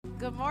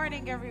Good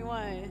morning,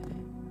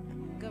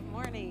 everyone. Good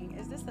morning.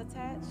 Is this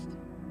attached?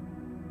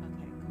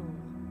 Okay, cool.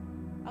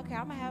 Okay,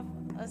 I'm going to have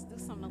us do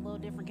something a little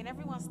different. Can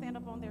everyone stand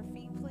up on their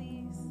feet,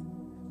 please?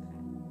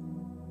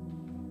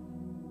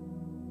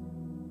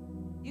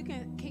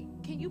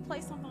 Can you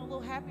play something a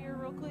little happier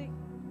real quick?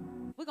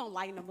 We're going to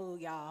lighten the mood,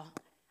 y'all.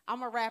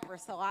 I'm a rapper,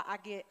 so I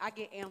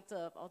get amped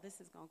up. Oh,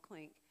 this is going to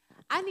clink.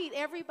 I need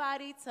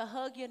everybody to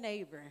hug your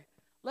neighbor.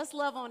 Let's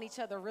love on each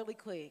other really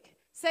quick.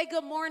 Say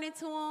good morning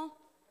to them.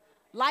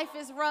 Life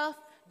is rough.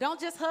 Don't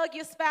just hug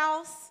your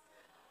spouse.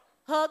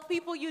 Hug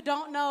people you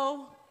don't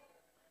know.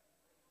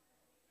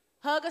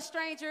 Hug a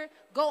stranger.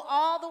 Go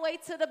all the way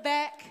to the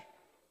back.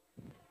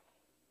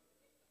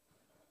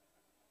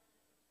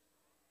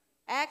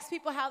 Ask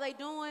people how they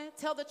doing.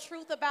 Tell the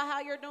truth about how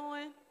you're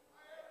doing.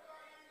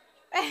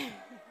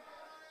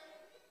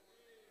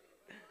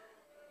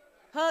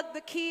 Hug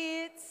the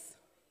kids.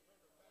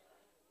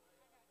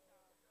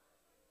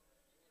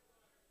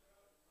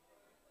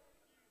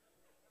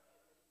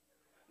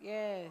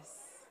 Yes.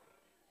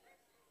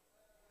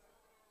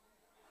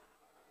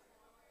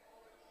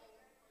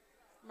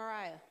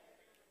 Mariah.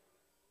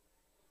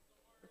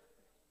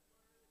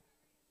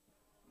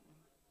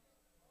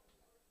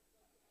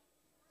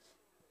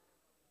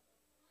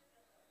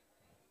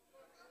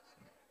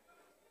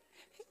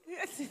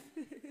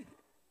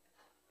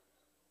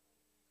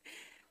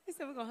 He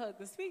said we're going to hug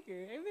the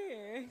speaker.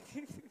 Amen.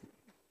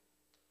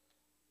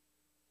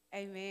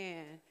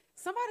 Amen.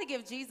 Somebody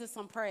give Jesus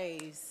some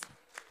praise.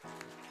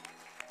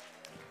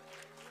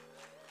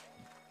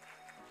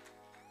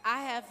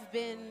 I have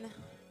been,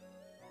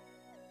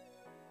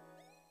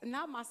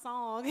 not my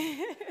song.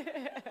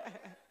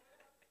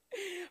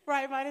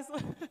 Right, might as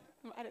well.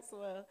 Might as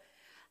well.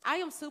 I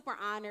am super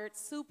honored,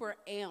 super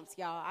amped,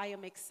 y'all. I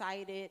am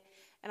excited,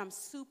 and I'm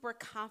super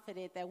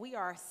confident that we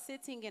are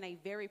sitting in a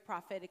very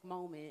prophetic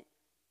moment.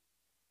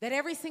 That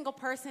every single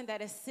person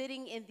that is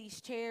sitting in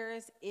these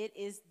chairs, it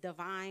is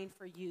divine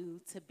for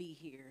you to be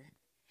here.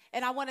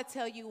 And I want to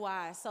tell you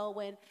why. So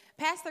when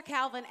Pastor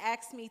Calvin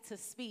asked me to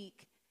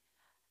speak,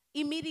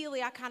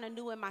 immediately I kind of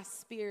knew in my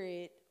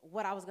spirit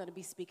what I was going to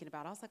be speaking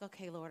about. I was like,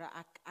 okay, Lord,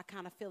 I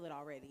kind of feel it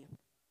already.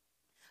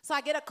 So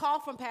I get a call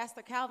from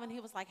Pastor Calvin. He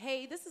was like,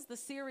 hey, this is the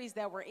series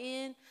that we're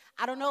in.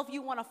 I don't know if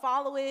you want to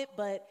follow it,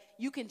 but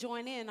you can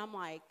join in. I'm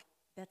like,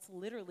 that's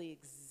literally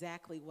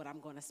exactly what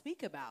I'm going to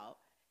speak about.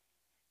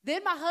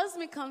 Then my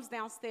husband comes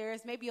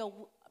downstairs maybe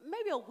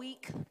a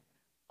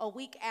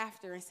week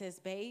after and says,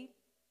 babe,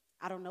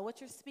 I don't know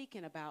what you're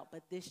speaking about,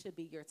 but this should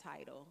be your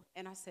title.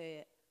 And I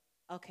said,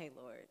 okay,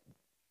 Lord,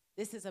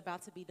 this is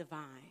about to be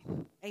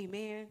divine.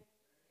 Amen.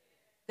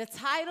 The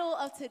title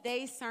of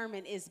today's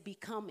sermon is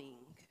Becoming.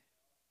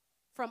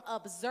 From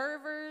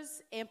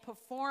observers and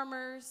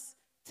performers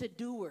to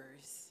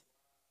doers.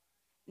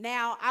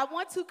 Now, I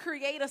want to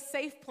create a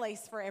safe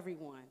place for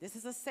everyone. This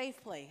is a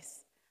safe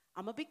place.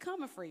 I'm going to be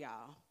coming for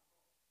y'all.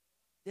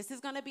 This is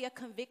going to be a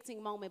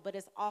convicting moment, but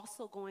it's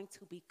also going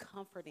to be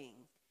comforting.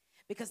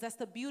 Because that's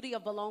the beauty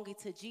of belonging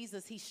to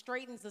Jesus. He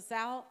straightens us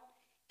out,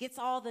 gets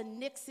all the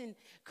nicks and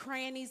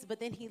crannies, but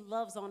then he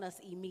loves on us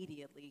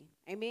immediately.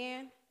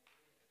 Amen?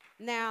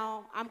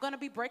 Now, I'm going to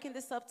be breaking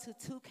this up to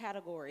two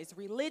categories.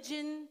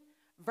 Religion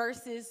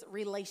versus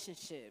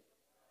relationship.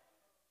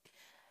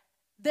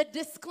 The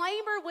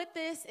disclaimer with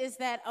this is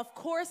that, of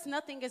course,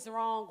 nothing is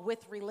wrong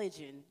with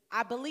religion.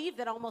 I believe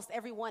that almost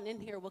everyone in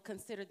here will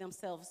consider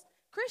themselves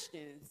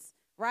Christians,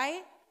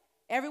 right?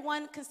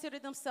 Everyone consider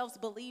themselves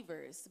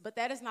believers, but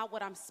that is not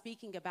what I'm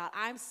speaking about.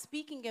 I'm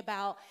speaking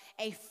about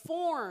a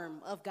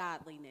form of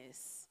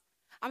godliness.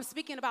 I'm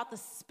speaking about the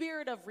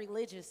spirit of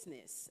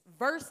religiousness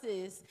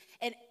versus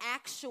an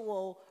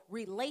actual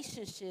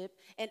relationship,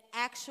 an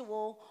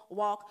actual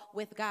walk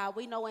with God.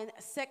 We know in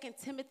 2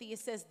 Timothy it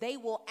says they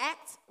will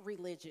act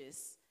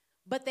religious,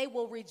 but they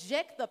will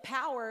reject the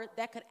power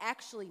that could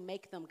actually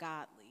make them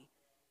godly.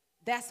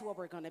 That's what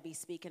we're going to be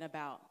speaking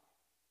about.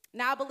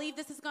 Now, I believe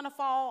this is going to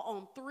fall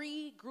on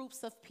three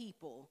groups of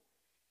people.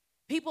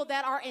 People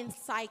that are in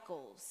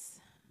cycles.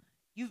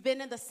 You've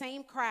been in the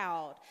same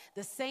crowd,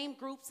 the same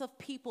groups of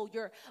people.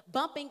 You're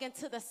bumping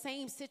into the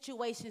same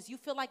situations. You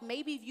feel like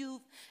maybe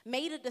you've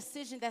made a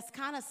decision that's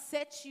kind of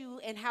set you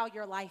in how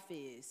your life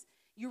is.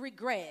 You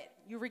regret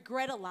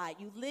a lot.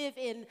 You live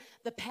in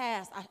the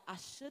past. I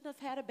shouldn't have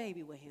had a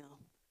baby with him.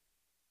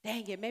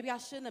 Dang it, maybe I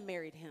shouldn't have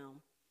married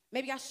him.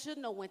 Maybe I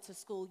shouldn't have went to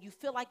school. You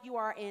feel like you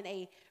are in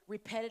a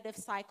repetitive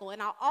cycle.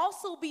 And I'll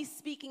also be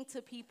speaking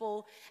to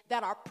people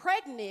that are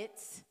pregnant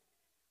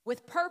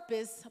with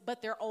purpose,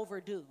 but they're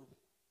overdue.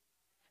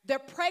 They're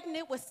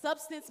pregnant with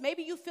substance.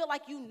 Maybe you feel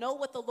like you know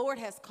what the Lord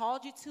has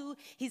called you to.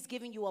 He's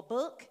giving you a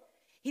book.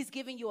 He's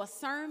giving you a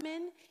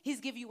sermon.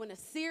 He's giving you a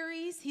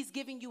series. He's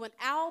giving you an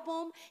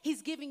album.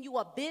 He's giving you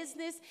a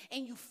business,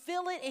 and you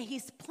feel it, and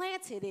he's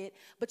planted it,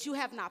 but you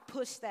have not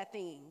pushed that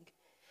thing.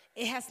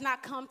 It has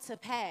not come to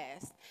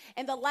pass.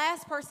 And the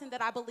last person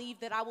that I believe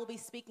that I will be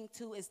speaking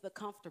to is the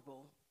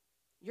comfortable.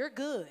 You're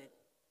good.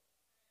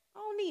 I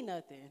don't need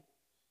nothing.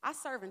 I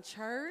serve in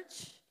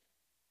church.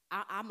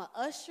 I'm an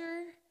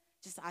usher.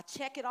 Just I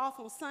check it off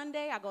on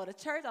Sunday. I go to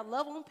church. I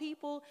love on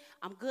people.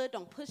 I'm good.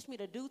 Don't push me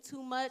to do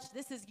too much.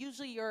 This is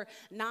usually your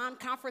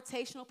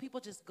non-confrontational people.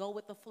 Just go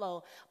with the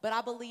flow. But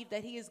I believe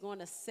that he is going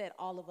to set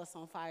all of us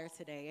on fire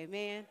today.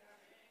 Amen.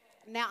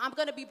 Now, I'm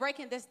going to be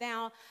breaking this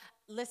down.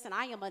 Listen,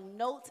 I am a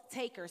note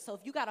taker. So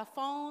if you got a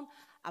phone,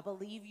 I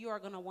believe you are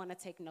going to want to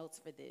take notes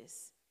for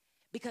this,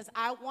 because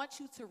I want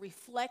you to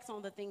reflect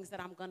on the things that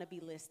I'm going to be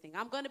listing.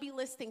 I'm going to be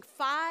listing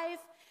 5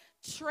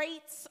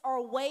 traits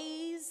or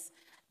ways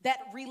that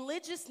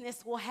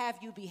religiousness will have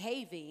you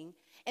behaving,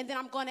 and then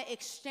I'm going to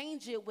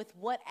exchange it with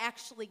what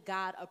actually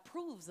God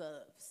approves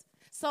of.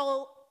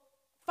 So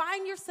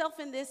find yourself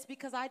in this,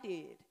 because I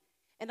did,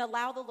 and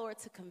allow the Lord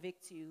to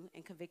convict you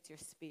and convict your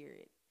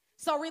spirit.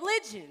 So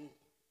religion,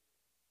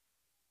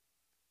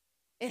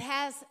 it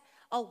has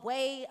a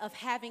way of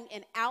having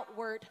an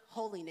outward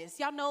holiness.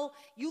 Y'all know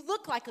you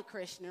look like a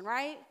Christian,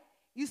 right?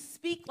 You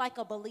speak like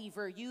a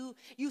believer. You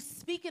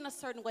speak in a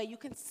certain way. You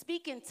can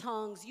speak in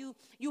tongues.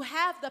 You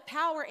have the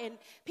power, and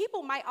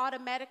people might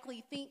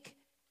automatically think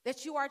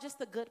that you are just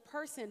a good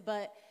person,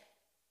 but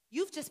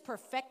you've just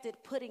perfected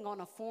putting on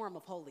a form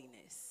of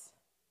holiness.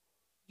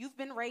 You've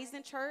been raised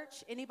in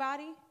church.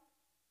 Anybody?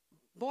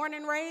 Born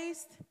and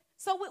raised?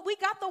 So we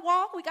got the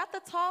walk, we got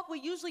the talk, we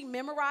usually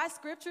memorize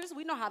scriptures,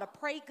 we know how to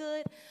pray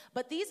good,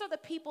 but these are the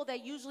people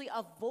that usually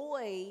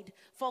avoid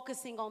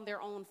focusing on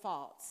their own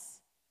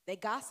faults. They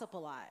gossip a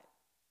lot,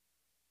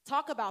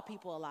 talk about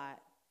people a lot,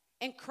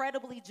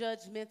 incredibly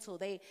judgmental.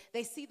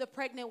 They see the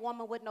pregnant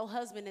woman with no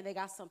husband and they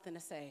got something to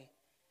say.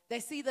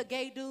 They see the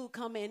gay dude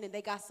come in and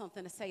they got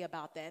something to say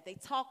about that. They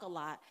talk a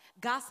lot,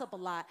 gossip a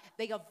lot,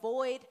 they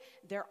avoid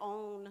their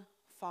own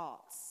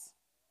faults.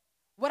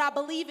 What I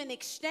believe in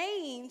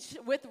exchange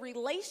with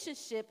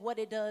relationship, what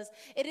it does,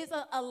 it is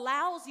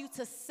allows you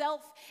to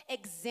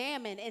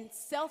self-examine and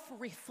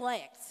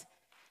self-reflect.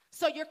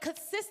 So you're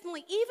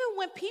consistently, even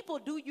when people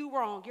do you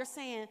wrong, you're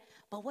saying,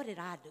 but what did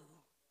I do?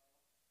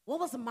 What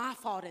was my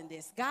fault in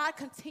this? God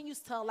continues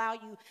to allow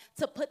you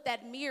to put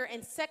that mirror.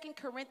 In 2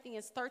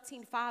 Corinthians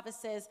 13:5, it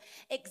says,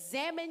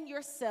 examine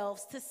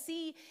yourselves to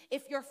see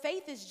if your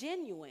faith is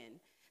genuine.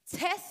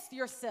 Test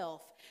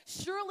yourself.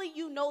 Surely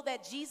you know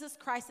that Jesus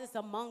Christ is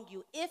among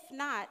you. If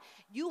not,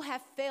 you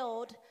have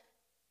failed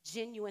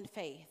genuine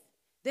faith.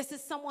 This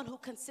is someone who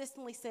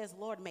consistently says,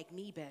 Lord, make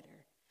me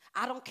better.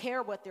 I don't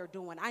care what they're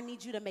doing. I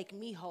need you to make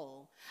me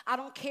whole. I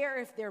don't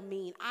care if they're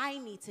mean. I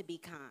need to be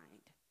kind.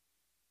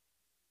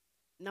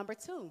 Number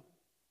 2,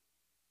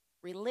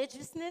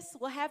 religiousness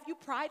will have you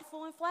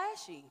prideful and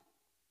flashy.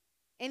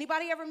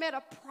 Anybody ever met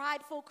a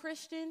prideful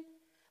Christian?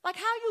 Like,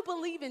 how you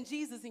believe in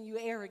Jesus and you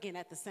arrogant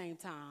at the same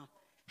time?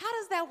 How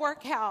does that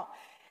work out?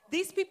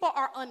 These people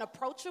are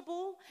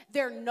unapproachable.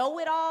 They're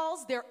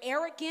know-it-alls. They're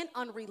arrogant,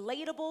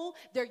 unrelatable.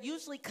 They're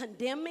usually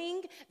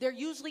condemning. They're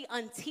usually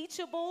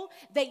unteachable.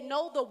 They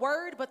know the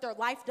word, but their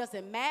life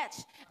doesn't match.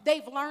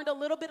 They've learned a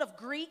little bit of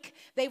Greek.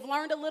 They've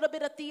learned a little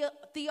bit of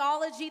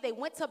theology. They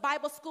went to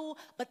Bible school,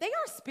 but they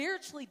are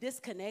spiritually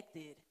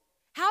disconnected.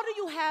 How do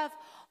you have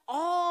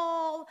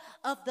all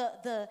of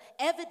the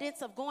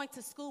evidence of going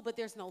to school, but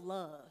there's no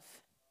love?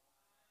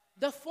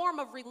 The form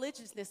of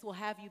religiousness will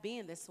have you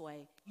being this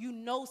way. You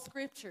know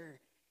scripture.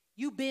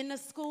 You've been to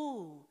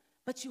school,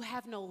 but you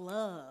have no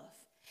love.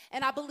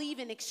 And I believe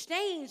in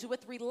exchange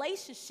with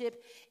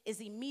relationship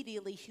is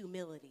immediately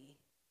humility.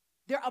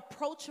 They're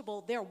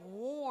approachable. They're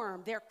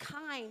warm. They're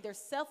kind. They're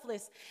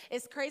selfless.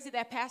 It's crazy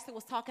that pastor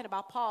was talking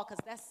about Paul,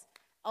 because that's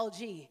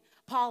OG.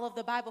 Paul of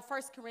the Bible.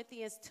 1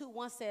 Corinthians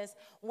 2:1 says,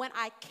 when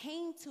I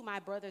came to my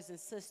brothers and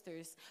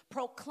sisters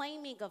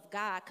proclaiming of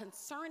God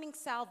concerning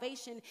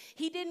salvation,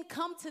 he didn't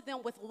come to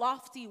them with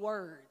lofty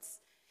words.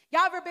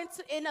 Y'all ever been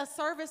in a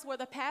service where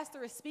the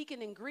pastor is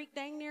speaking in Greek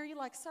dang near you?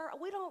 Like, sir,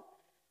 we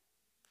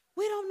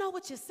don't know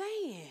what you're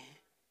saying.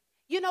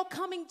 You know,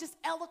 coming just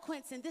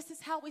eloquence, and this is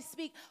how we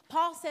speak.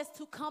 Paul says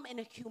to come in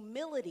a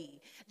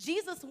humility.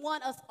 Jesus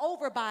won us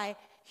over by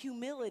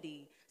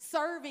humility,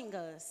 serving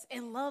us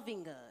and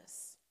loving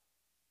us.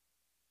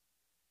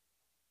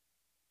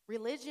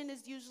 Religion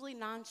is usually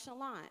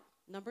nonchalant.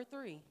 Number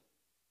 3.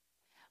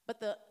 But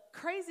the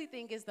crazy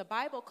thing is the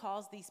Bible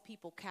calls these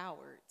people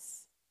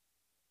cowards.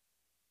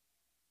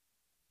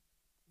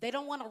 They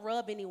don't want to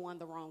rub anyone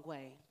the wrong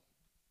way.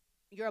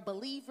 You're a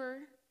believer.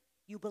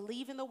 You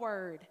believe in the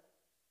word.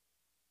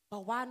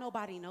 But why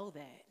nobody know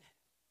that?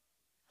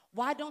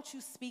 Why don't you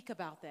speak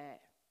about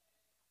that?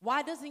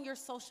 Why doesn't your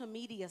social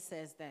media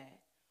says that?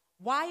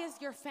 Why is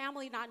your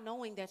family not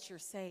knowing that you're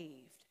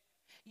saved?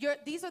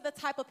 These are the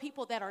type of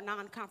people that are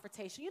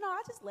non-confrontational. You know,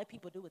 I just let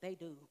people do what they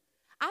do.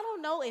 I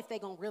don't know if they're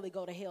going to really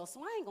go to hell,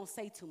 so I ain't going to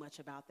say too much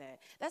about that.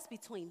 That's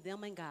between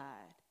them and God.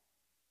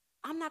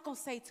 I'm not going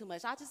to say too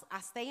much. I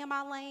stay in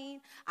my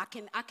lane. I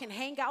can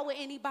hang out with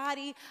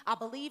anybody. I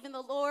believe in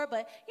the Lord,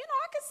 but, you know,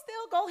 I can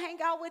still go hang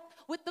out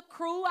with the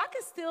crew. I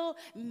can still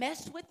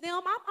mesh with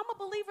them. I'm a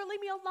believer.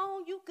 Leave me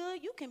alone. You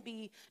good. You can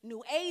be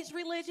New Age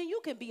religion.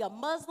 You can be a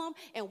Muslim,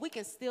 and we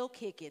can still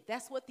kick it.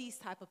 That's what these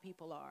type of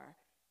people are.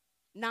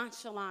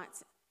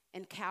 Nonchalant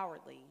and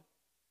cowardly.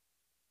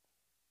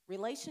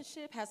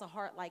 Relationship has a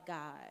heart like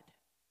God.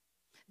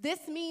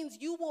 This means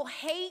you will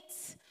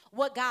hate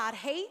what God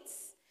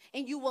hates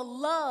and you will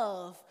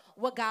love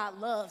what God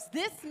loves.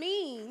 This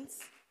means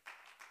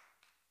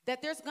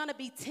that there's going to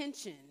be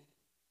tension.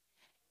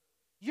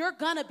 You're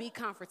going to be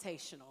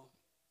confrontational.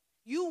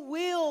 You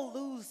will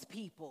lose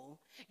people.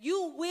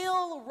 You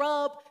will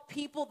rub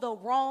people the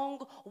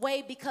wrong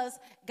way because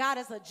God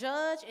is a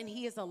judge and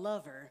he is a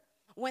lover.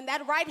 When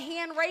that right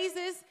hand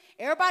raises,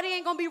 everybody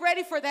ain't going to be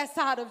ready for that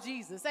side of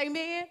Jesus.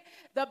 Amen.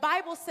 The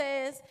Bible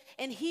says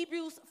in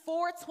Hebrews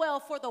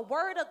 4:12, for the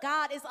word of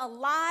God is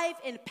alive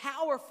and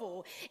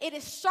powerful. It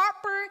is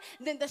sharper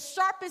than the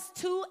sharpest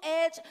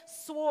two-edged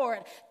sword,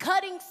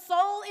 cutting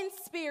soul and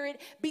spirit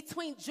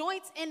between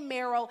joints and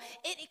marrow.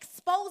 It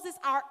exposes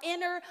our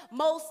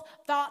innermost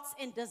thoughts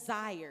and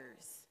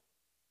desires.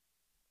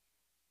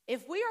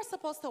 If we are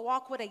supposed to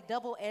walk with a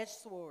double-edged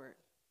sword,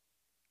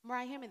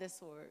 Mariah, hand me this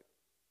sword.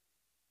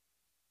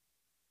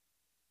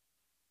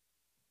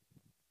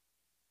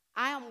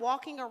 I am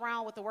walking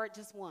around with the word,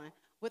 just one,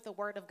 with the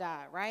word of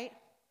God, right?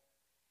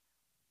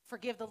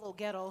 Forgive the little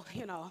ghetto,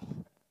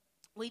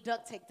 we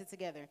duct taped it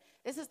together.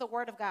 This is the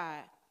word of God,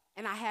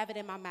 and I have it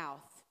in my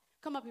mouth.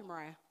 Come up here,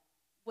 Mariah,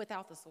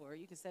 without the sword.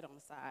 You can sit on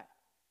the side.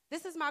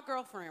 This is my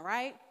girlfriend,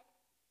 right?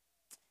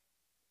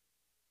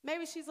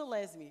 Maybe she's a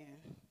lesbian.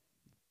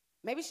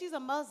 Maybe she's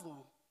a Muslim,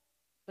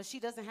 but she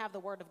doesn't have the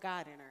word of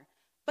God in her.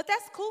 But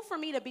that's cool for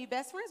me to be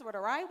best friends with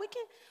her, right? We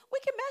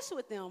can mesh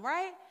with them,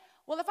 right?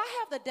 Well, if I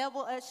have the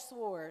double-edged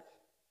sword,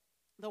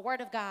 the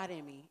word of God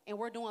in me, and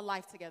we're doing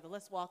life together,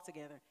 let's walk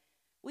together.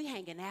 We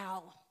hanging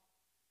out.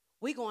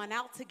 We going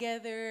out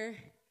together.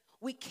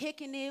 We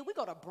kicking it. We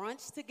go to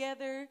brunch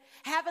together,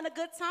 having a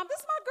good time. This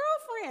is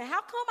my girlfriend.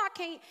 How come I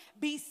can't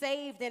be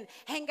saved and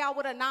hang out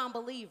with a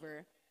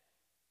non-believer?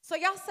 So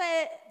y'all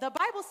said, the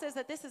Bible says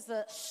that this is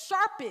the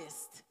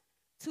sharpest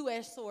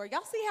two-edged sword.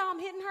 Y'all see how I'm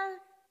hitting her?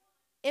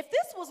 If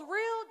this was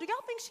real, do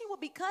y'all think she would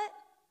be cut?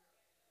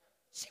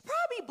 She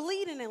probably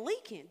bleeding and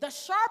leaking. The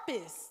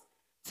sharpest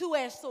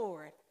two-edged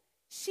sword.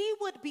 She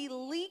would be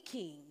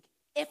leaking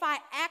if I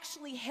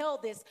actually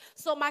held this.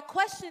 So my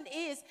question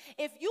is,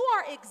 if you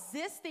are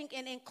existing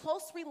and in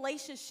close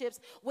relationships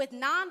with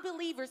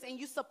non-believers and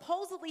you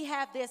supposedly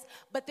have this,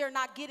 but they're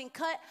not getting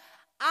cut,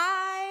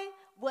 I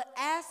would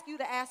ask you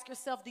to ask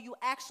yourself, do you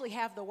actually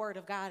have the word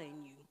of God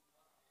in you?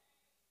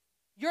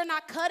 You're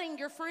not cutting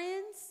your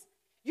friends.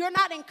 You're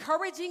not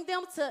encouraging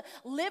them to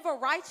live a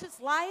righteous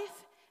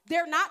life.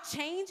 They're not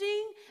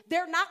changing.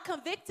 They're not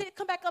convicted.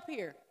 Come back up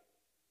here.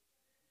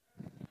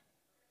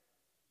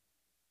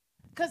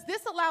 Because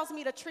this allows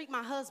me to treat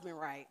my husband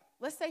right.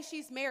 Let's say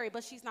she's married,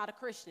 but she's not a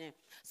Christian.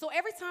 So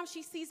every time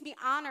she sees me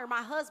honor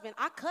my husband,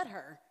 I cut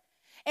her.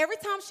 Every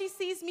time she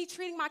sees me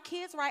treating my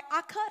kids right,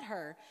 I cut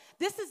her.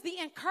 This is the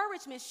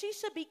encouragement. She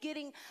should be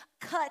getting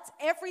cut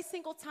every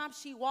single time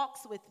she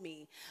walks with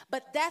me.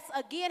 But that's,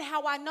 again,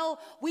 how I know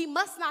we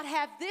must not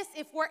have this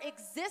if we're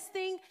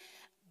existing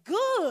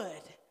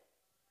good,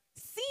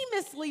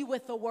 seamlessly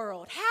with the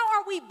world. How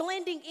are we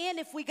blending in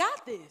if we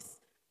got this?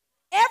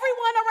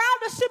 Everyone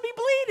around us should be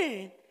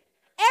bleeding.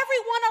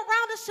 Everyone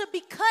around us should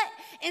be cut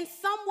in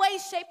some way,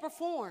 shape, or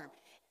form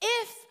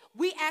if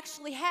we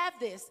actually have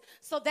this.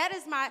 So that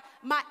is my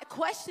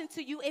question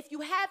to you. If you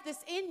have this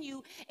in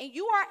you and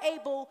you are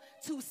able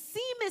to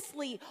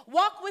seamlessly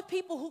walk with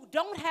people who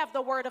don't have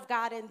the word of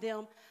God in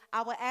them,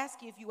 I will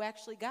ask you if you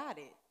actually got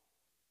it.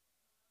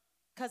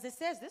 Because it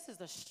says this is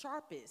the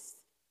sharpest.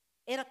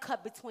 It'll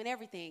cut between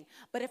everything.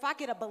 But if I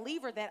get a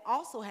believer that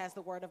also has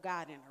the word of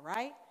God in her,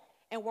 right?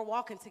 And we're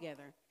walking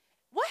together.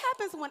 What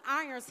happens when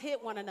irons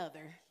hit one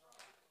another?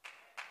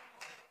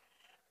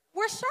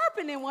 We're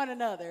sharpening one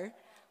another.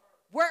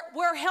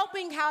 We're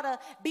helping how to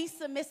be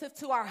submissive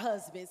to our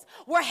husbands.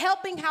 We're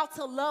helping how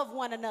to love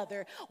one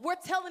another. We're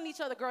telling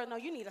each other, girl, no,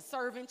 you need to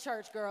serve in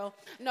church, girl.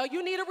 No,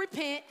 you need to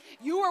repent.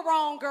 You were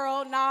wrong,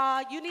 girl.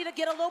 Nah, you need to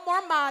get a little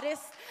more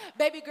modest.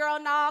 Baby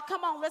girl, nah,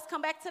 come on, let's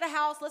come back to the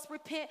house. Let's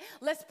repent.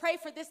 Let's pray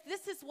for this.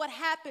 This is what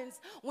happens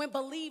when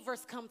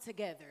believers come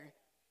together.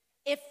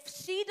 If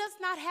she does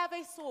not have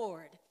a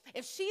sword,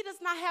 if she does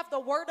not have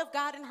the word of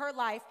God in her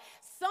life,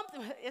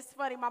 it's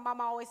funny, my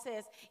mama always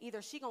says,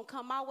 either she gonna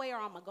come my way or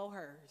I'm gonna go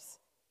hers.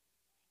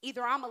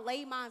 Either I'm gonna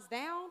lay mine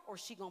down or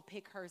she gonna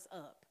pick hers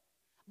up.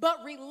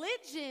 But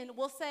religion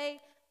will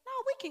say, no,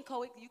 we can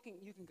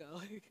you can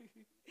go.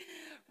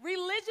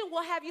 Religion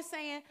will have you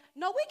saying,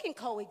 no, we can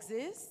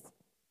coexist.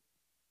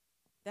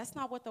 That's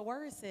not what the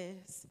word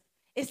says.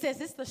 It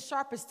says it's the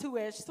sharpest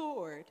two-edged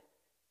sword.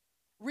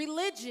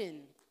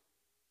 Religion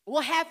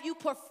will have you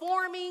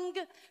performing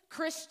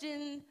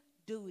Christian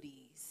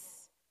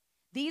duties.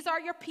 These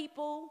are your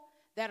people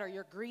that are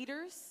your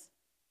greeters.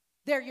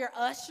 They're your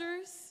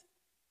ushers.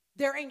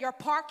 They're in your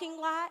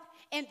parking lot,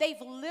 and they've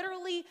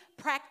literally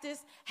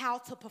practiced how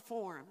to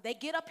perform. They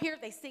get up here,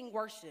 they sing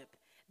worship.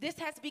 This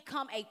has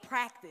become a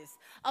practice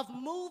of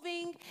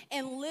moving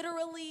and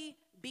literally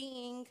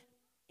being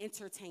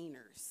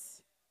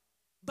entertainers.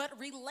 But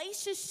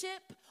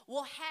relationship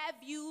will have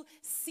you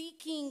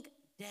seeking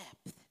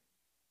depth.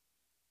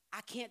 I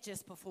can't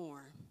just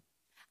perform.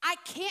 I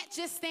can't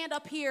just stand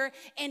up here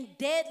and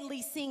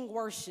deadly sing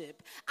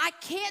worship. I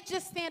can't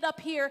just stand up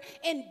here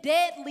and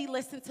deadly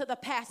listen to the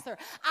pastor.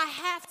 I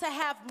have to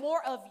have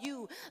more of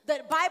you.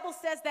 The Bible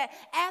says that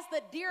as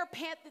the deer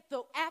panteth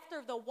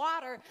after the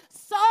water,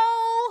 so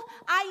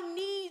I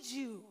need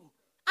you.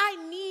 I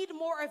need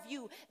more of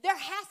you. There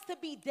has to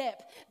be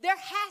depth. There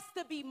has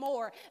to be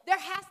more. There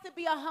has to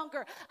be a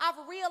hunger.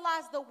 I've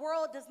realized the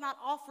world does not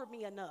offer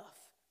me enough.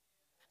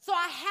 So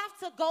I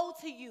have to go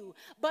to you.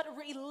 But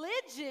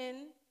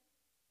religion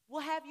will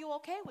have you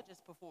okay with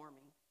just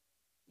performing.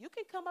 You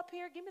can come up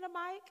here, give me the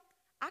mic.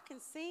 I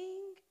can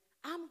sing.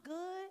 I'm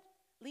good.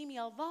 Leave me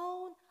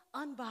alone,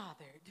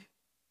 unbothered.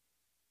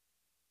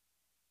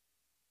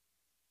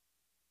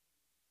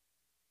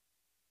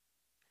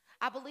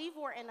 I believe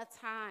we're in a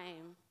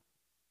time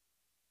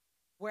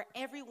where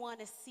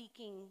everyone is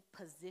seeking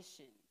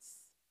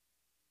positions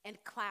and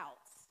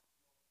clouts,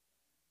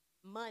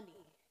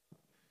 money.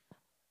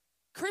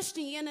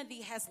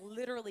 Christianity has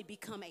literally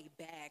become a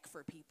bag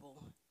for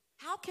people.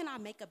 How can I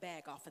make a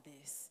bag off of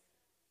this?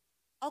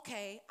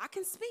 Okay, I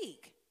can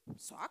speak,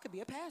 so I could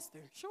be a pastor,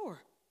 sure.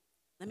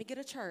 Let me get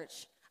a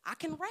church. I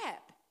can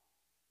rap.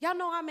 Y'all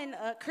know I'm in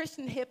a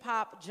Christian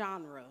hip-hop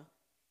genre.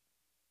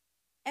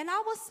 And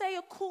I would say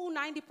a cool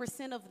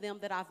 90% of them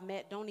that I've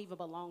met don't even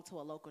belong to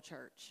a local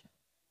church.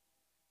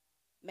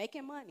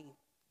 Making money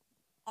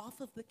off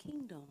of the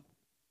kingdom.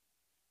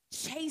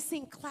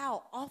 Chasing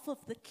clout off of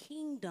the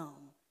kingdom.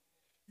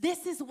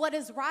 This is what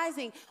is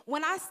rising.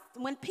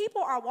 When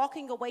people are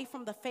walking away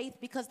from the faith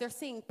because they're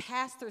seeing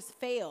pastors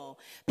fail,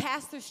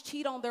 pastors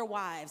cheat on their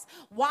wives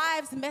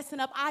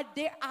messing up, I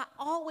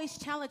always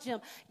challenge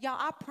them. Y'all,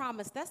 I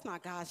promise that's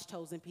not God's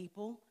chosen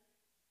people.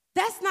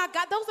 That's not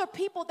God. Those are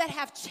people that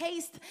have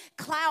chased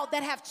cloud,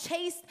 that have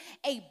chased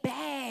a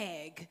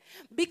bag.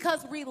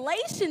 Because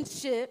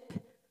relationship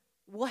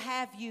will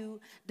have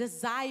you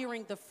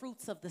desiring the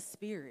fruits of the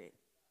Spirit.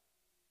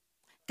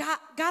 God,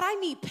 I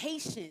need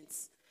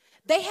patience.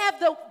 They have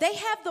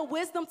the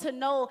wisdom to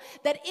know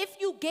that if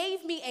you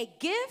gave me a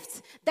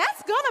gift,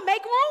 that's going to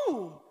make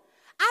room.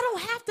 I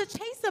don't have to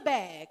chase a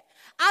bag.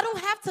 I don't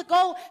have to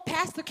go,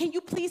 Pastor, can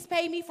you please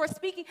pay me for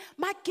speaking?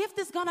 My gift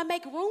is going to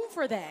make room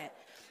for that.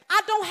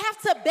 I don't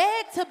have to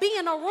beg to be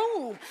in a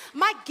room.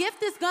 My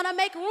gift is going to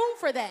make room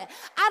for that.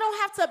 I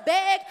don't have to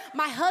beg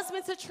my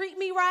husband to treat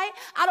me right.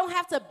 I don't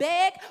have to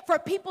beg for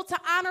people to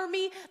honor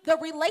me. The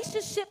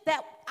relationship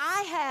that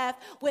I have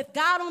with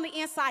God on the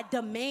inside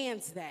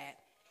demands that.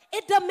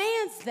 It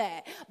demands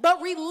that.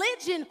 But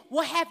religion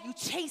will have you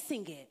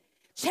chasing it.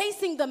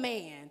 Chasing the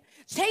man,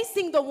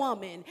 chasing the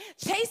woman,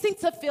 chasing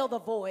to fill the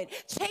void,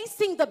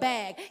 chasing the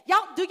bag. Do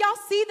y'all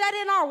see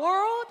that in our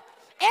world?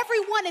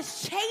 Everyone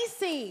is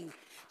chasing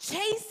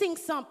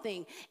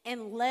something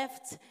and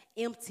left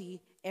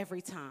empty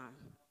every time.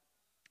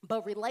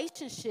 But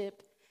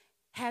relationship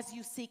has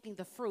you seeking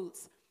the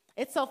fruits.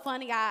 It's so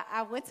funny.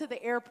 I went to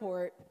the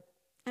airport,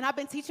 and I've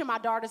been teaching my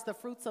daughters the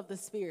fruits of the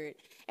Spirit.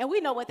 And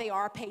we know what they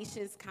are: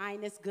 patience,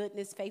 kindness,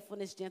 goodness,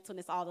 faithfulness,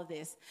 gentleness, all of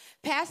this.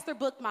 Pastor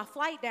booked my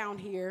flight down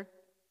here,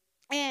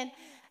 and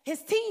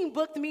his team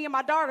booked me and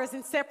my daughters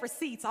in separate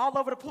seats all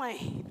over the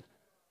plane.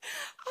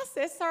 I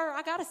said, sir,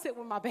 I got to sit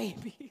with my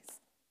babies.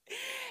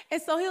 And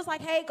so he was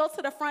like, hey, go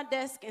to the front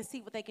desk and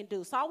see what they can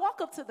do. So I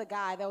walk up to the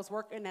guy that was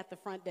working at the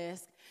front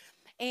desk,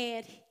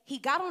 and he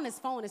got on his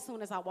phone as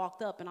soon as I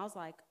walked up, and I was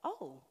like,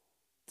 oh,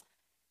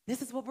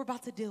 this is what we're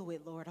about to deal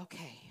with, Lord.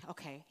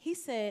 Okay. He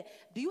said,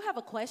 do you have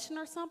a question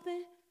or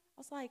something? I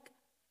was like,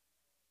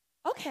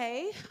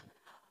 okay.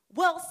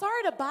 Well,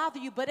 sorry to bother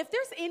you, but if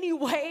there's any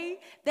way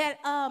that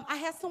I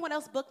had someone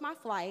else book my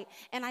flight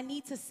and I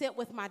need to sit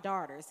with my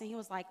daughters. And he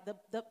was like,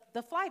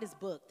 the flight is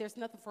booked. There's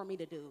nothing for me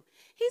to do.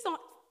 He's on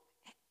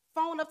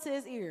phone up to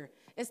his ear.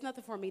 It's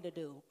nothing for me to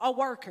do. A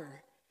worker.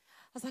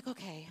 I was like,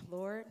 okay,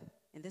 Lord,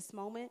 in this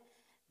moment,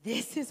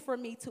 this is for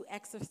me to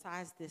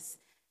exercise this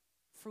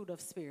fruit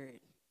of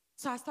spirit.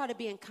 So I started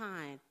being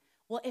kind.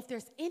 Well, if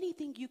there's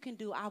anything you can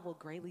do, I will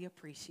greatly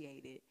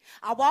appreciate it.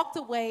 I walked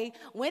away,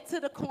 went to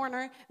the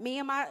corner, me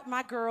and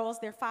my girls,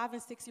 they're 5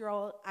 and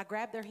 6-year-old. I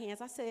grabbed their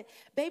hands. I said,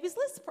 babies,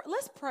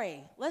 let's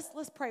pray.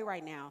 Let's pray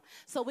right now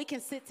so we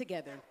can sit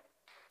together.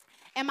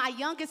 And my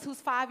youngest,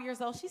 who's 5 years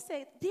old, she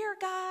said, dear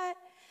God,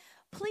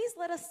 please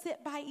let us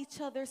sit by each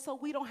other so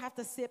we don't have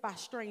to sit by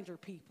stranger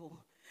people.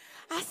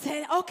 I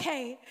said,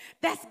 okay,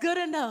 that's good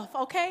enough,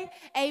 okay?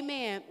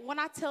 Amen. When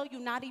I tell you,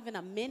 not even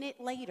a minute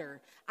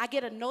later, I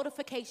get a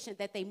notification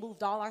that they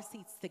moved all our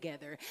seats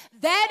together.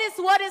 That is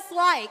what it's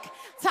like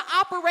to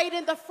operate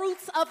in the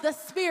fruits of the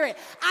Spirit.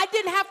 I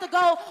didn't have to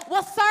go,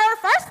 well, sir,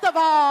 first of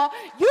all,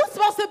 you're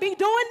supposed to be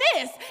doing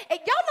this. And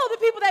y'all know the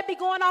people that be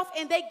going off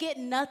and they get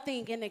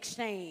nothing in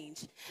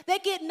exchange. They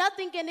get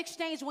nothing in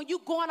exchange when you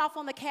going off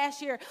on the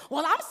cashier.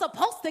 Well, I'm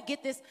supposed to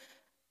get this.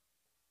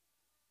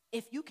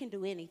 If you can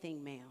do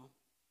anything, ma'am,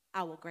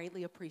 I will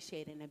greatly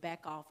appreciate it and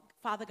back off.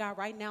 Father God,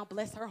 right now,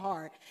 bless her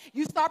heart.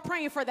 You start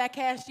praying for that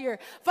cashier.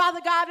 Father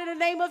God, in the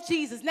name of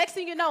Jesus. Next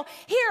thing you know,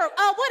 here,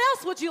 what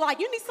else would you like?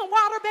 You need some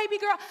water, baby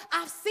girl?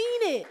 I've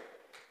seen it.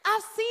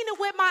 I've seen it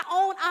with my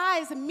own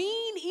eyes.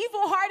 Mean,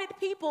 evil-hearted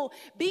people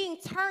being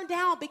turned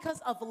down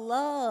because of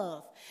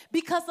love,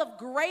 because of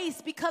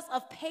grace, because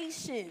of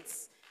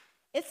patience.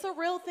 It's a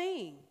real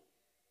thing.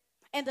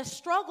 And the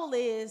struggle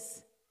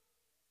is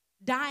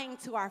dying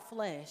to our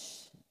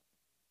flesh,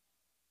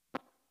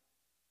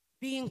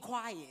 being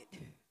quiet,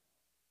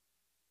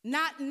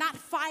 not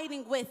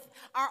fighting with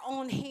our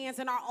own hands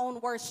and our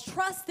own words,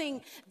 trusting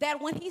that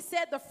when he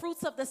said the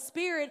fruits of the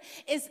Spirit,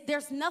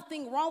 there's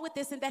nothing wrong with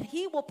this and that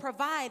he will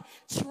provide,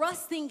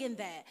 trusting in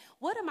that.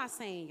 What am I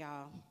saying,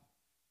 y'all?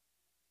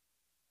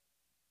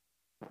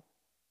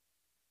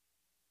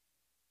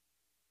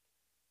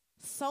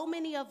 So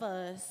many of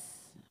us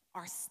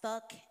are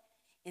stuck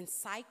in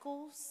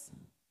cycles.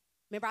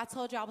 Remember I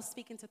told you I was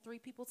speaking to 3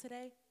 people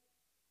today?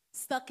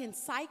 Stuck in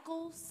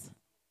cycles,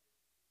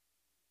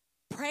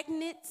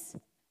 pregnant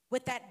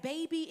with that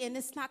baby and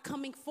it's not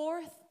coming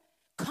forth,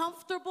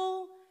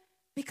 comfortable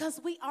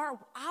because we are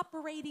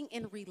operating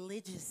in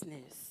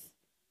religiousness.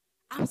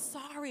 I'm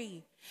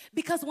sorry,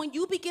 because when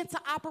you begin to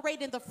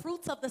operate in the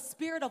fruits of the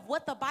Spirit of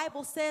what the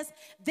Bible says,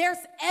 there's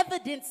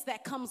evidence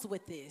that comes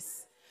with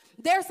this.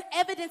 There's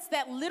evidence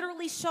that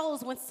literally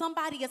shows when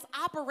somebody is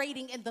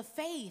operating in the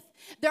faith.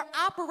 They're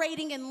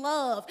operating in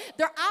love.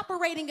 They're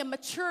operating in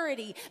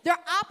maturity. They're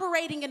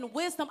operating in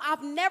wisdom.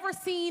 I've never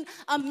seen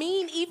a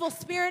mean, evil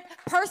spirit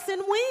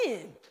person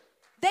win.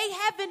 They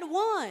haven't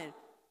won.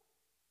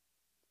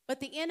 But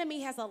the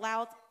enemy has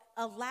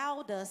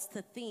allowed us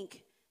to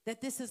think that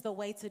this is the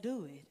way to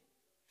do it.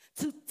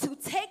 To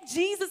take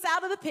Jesus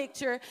out of the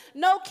picture.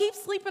 No, keep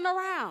sleeping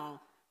around.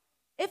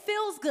 It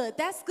feels good.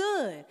 That's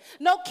good.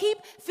 No, keep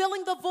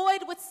filling the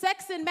void with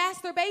sex and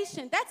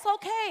masturbation. That's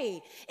okay.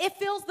 It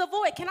fills the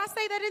void. Can I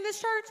say that in this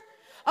church?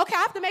 Okay, I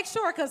have to make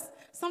sure because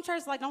some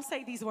churches like, don't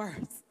say these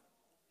words.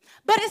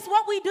 But it's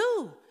what we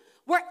do.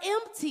 We're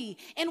empty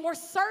and we're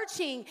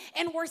searching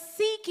and we're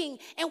seeking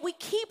and we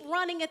keep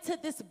running into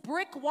this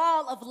brick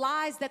wall of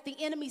lies that the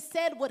enemy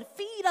said would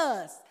feed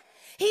us.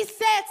 He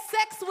said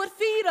sex would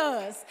feed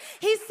us.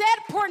 He said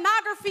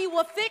pornography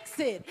would fix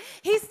it.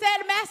 He said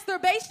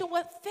masturbation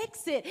would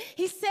fix it.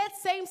 He said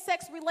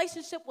same-sex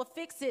relationship would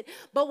fix it.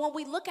 But when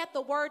we look at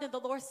the word and the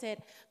Lord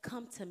said,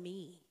 come to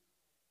me.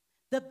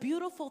 The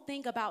beautiful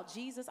thing about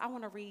Jesus, I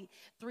want to read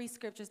 3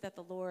 scriptures that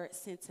the Lord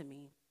sent to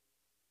me.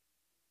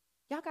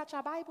 Y'all got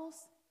your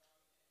Bibles?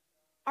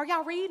 Are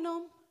y'all reading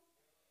them?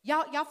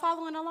 Y'all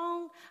following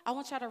along? I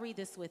want y'all to read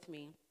this with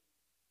me.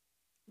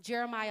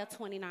 Jeremiah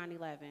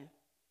 29:11.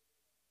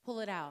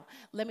 Pull it out.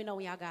 Let me know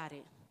when y'all got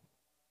it.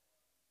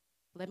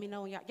 Let me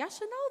know when y'all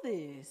should know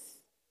this.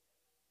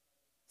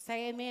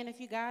 Say amen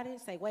if you got it.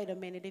 Say wait a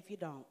minute if you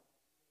don't.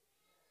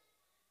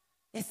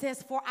 It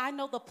says, for I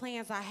know the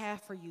plans I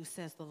have for you,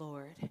 says the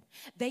Lord.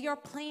 They are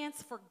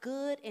plans for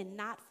good and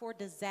not for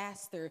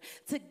disaster,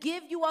 to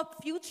give you a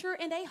future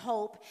and a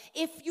hope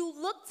if you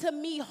look to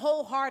me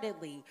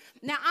wholeheartedly.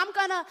 Now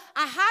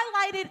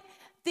I highlighted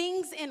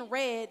things in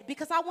red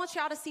because I want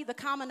y'all to see the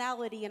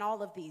commonality in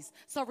all of these.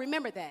 So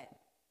remember that.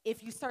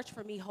 If you search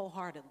for me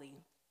wholeheartedly.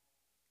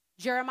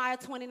 Jeremiah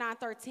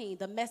 29:13,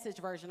 the Message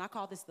version. I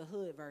call this the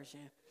hood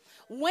version.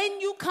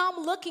 When you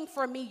come looking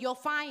for me, you'll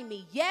find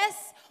me.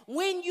 Yes,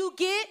 when you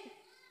get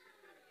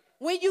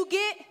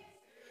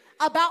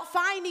about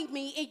finding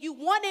me and you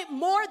want it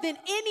more than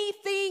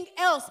anything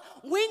else,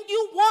 when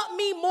you want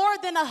me more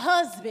than a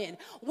husband,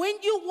 when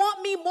you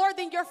want me more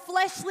than your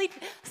fleshly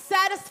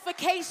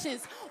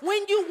satisfactions,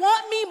 when you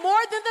want me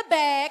more than the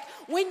bag,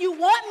 when you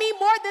want me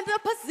more than the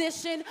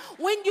position,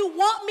 when you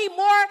want me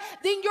more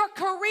than your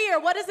career,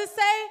 what does it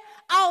say?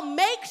 I'll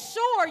make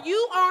sure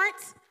you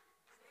aren't.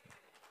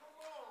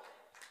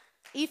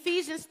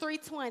 Ephesians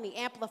 3:20,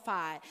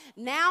 Amplified.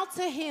 Now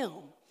to him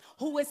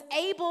who is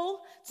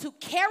able to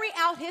carry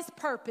out his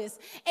purpose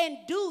and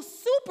do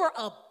super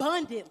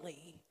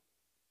abundantly.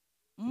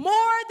 More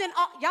than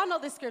all, y'all know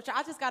this scripture,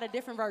 I just got a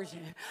different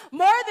version.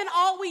 More than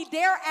all we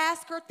dare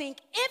ask or think,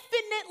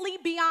 infinitely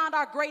beyond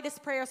our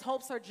greatest prayers,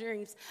 hopes, or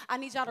dreams. I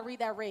need y'all to read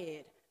that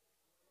red.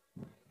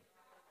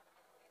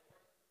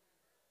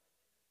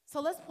 So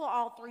let's pull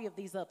all 3 of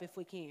these up if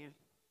we can.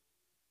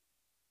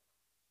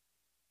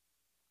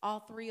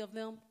 All 3 of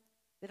them.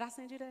 Did I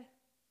send you that?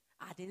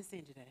 I didn't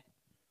send you that.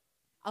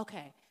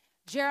 Okay,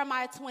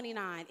 Jeremiah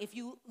 29, if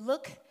you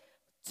look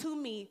to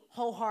me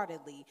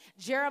wholeheartedly.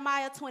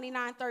 Jeremiah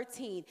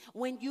 29:13,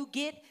 when you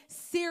get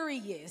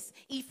serious.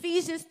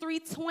 Ephesians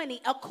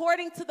 3:20,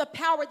 according to the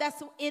power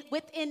that's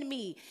within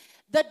me.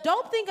 The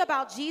dope thing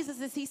about Jesus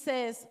is he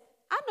says,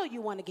 I know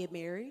you want to get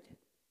married.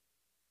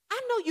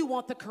 I know you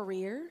want the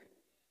career.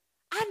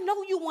 I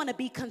know you want to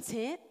be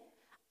content.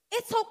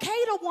 It's okay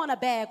to want a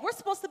bag. We're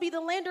supposed to be the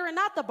lender and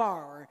not the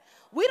borrower.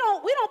 We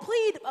don't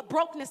plead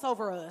brokenness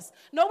over us.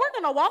 No, we're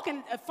going to walk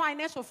in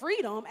financial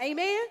freedom.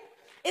 Amen?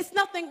 It's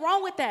nothing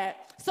wrong with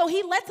that. So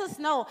he lets us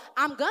know,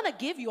 I'm going to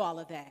give you all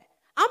of that.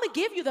 I'm going to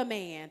give you the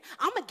man.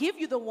 I'm going to give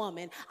you the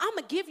woman. I'm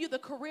going to give you the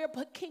career.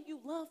 But can you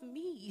love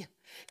me?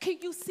 Can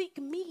you seek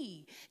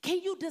me?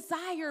 Can you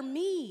desire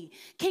me?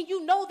 Can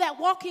you know that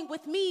walking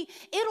with me,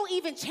 it'll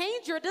even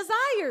change your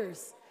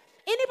desires?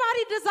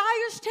 Anybody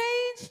desires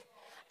change?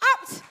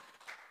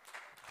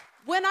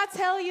 When I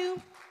tell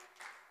you,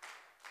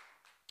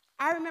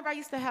 I remember I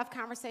used to have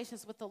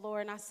conversations with the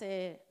Lord, and I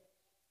said,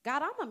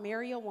 God, I'm going to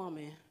marry a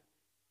woman.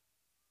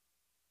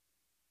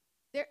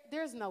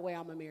 There's no way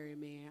I'm going to marry a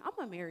man. I'm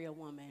going to marry a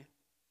woman.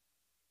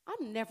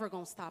 I'm never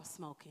going to stop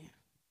smoking.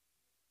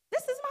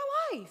 This is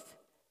my life.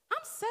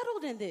 I'm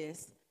settled in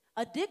this.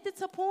 Addicted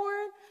to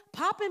porn,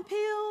 popping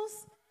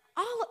pills,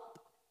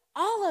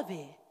 all of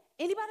it.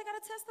 Anybody got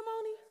a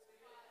testimony?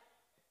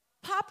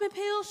 Popping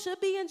pills, should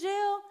be in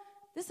jail.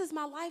 This is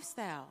my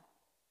lifestyle.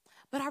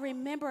 But I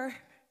remember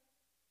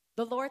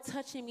the Lord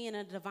touching me in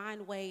a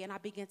divine way, and I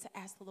began to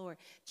ask the Lord,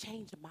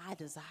 change my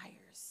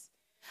desires.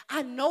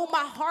 I know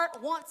my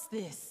heart wants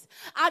this.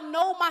 I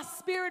know my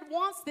spirit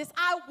wants this.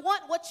 I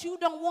want what you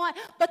don't want,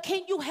 but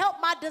can you help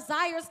my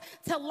desires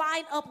to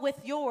line up with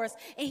yours?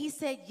 And he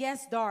said,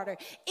 yes, daughter,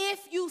 if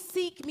you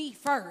seek me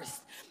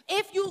first,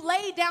 if you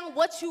lay down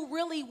what you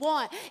really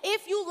want,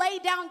 if you lay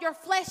down your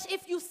flesh,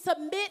 if you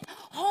submit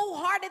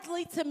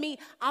wholeheartedly to me,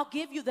 I'll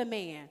give you the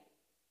man.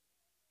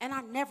 And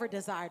I never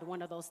desired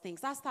one of those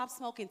things. I stopped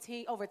smoking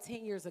over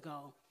 10 years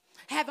ago.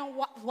 Haven't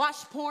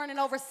watched porn in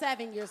over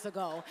 7 years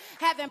ago.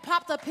 Haven't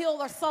popped a pill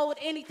or sold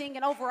anything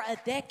in over a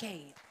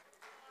decade.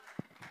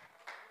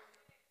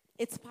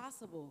 It's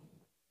possible.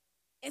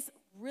 It's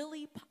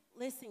really,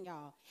 listen,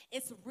 y'all.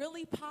 It's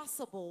really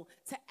possible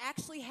to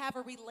actually have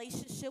a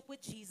relationship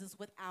with Jesus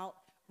without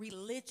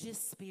religious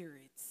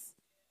spirits.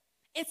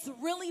 It's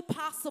really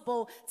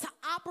possible to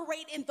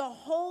operate in the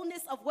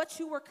wholeness of what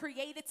you were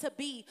created to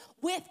be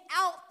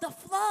without the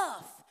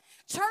fluff.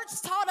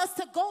 Church taught us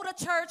to go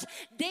to church,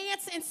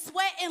 dance and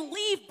sweat and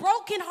leave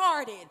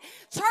brokenhearted.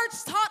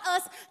 Church taught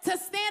us to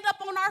stand up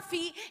on our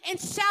feet and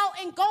shout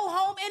and go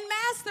home and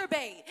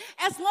masturbate.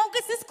 As long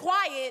as it's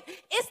quiet,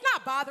 it's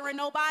not bothering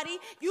nobody.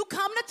 You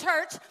come to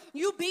church,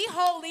 you be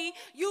holy,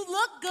 you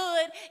look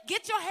good,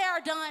 get your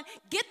hair done,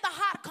 get the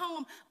hot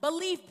comb, but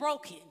leave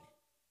broken.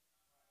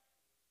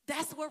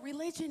 That's what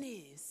religion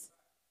is.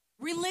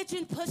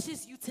 Religion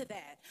pushes you to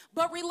that.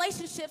 But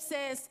relationship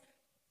says,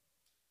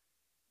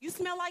 you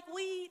smell like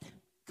weed?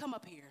 Come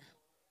up here.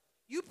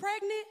 You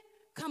pregnant?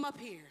 Come up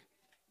here.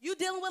 You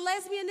dealing with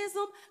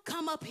lesbianism?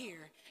 Come up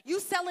here. You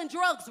selling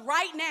drugs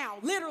right now,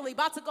 literally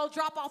about to go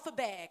drop off a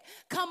bag.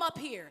 Come up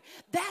here.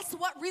 That's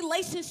what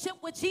relationship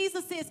with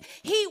Jesus is.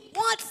 He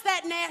wants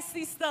that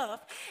nasty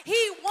stuff.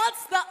 He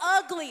wants the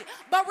ugly.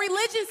 But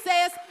religion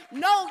says,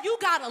 no, you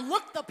got to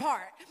look the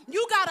part.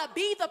 You got to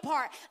be the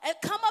part. And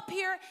come up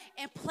here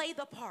and play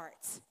the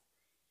part.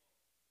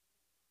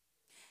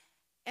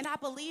 And I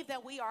believe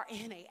that we are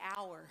in an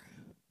hour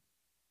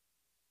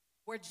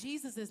where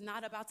Jesus is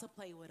not about to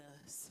play with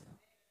us.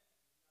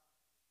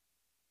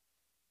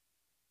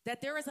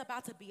 That there is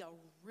about to be a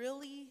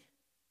really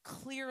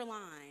clear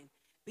line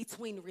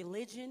between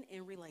religion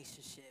and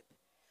relationship.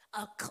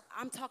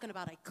 I'm talking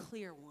about a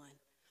clear one.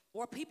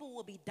 Where people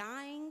will be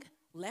dying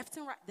left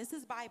and right. This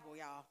is Bible,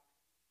 y'all.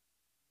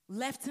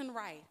 Left and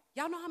right.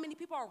 Y'all know how many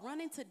people are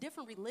running to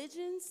different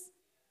religions?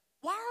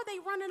 Why are they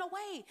running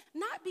away?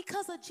 Not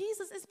because of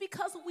Jesus, it's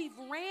because we've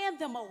ran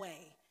them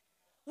away.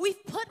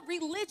 We've put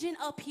religion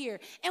up here,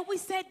 and we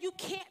said, you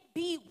can't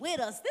be with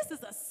us. This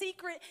is a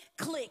secret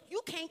clique.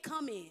 You can't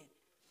come in.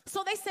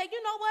 So they say,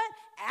 you know what?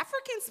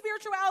 African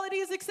spirituality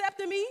is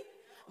accepting me.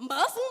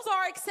 Muslims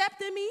are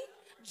accepting me.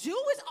 Jewish,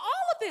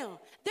 all of them.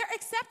 They're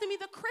accepting me.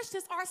 The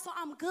Christians are, so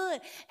I'm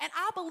good. And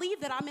I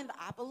believe that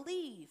I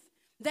believe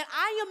that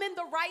I am in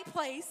the right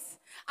place.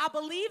 I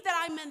believe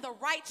that I'm in the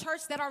right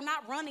church that are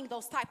not running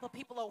those type of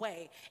people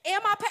away.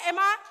 Am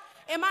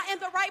I in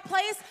the right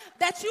place?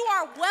 That you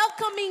are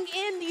welcoming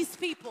in these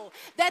people.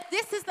 That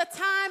this is the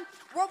time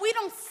where we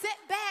don't sit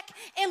back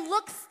and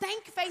look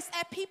stank-faced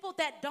at people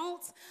that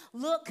don't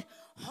look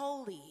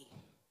holy.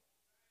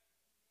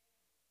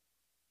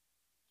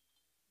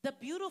 The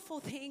beautiful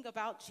thing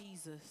about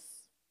Jesus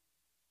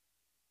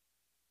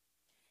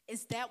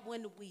is that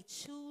when we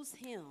choose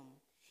him,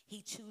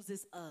 he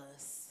chooses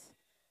us.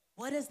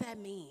 What does that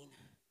mean?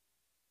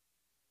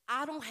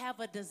 I don't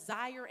have a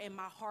desire in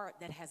my heart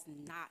that has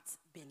not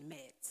been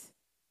met.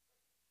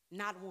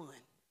 Not one.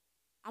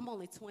 I'm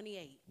only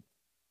 28.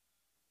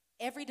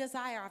 Every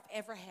desire I've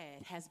ever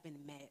had has been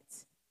met.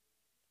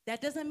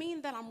 That doesn't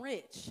mean that I'm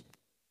rich.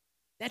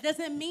 That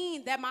doesn't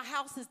mean that my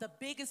house is the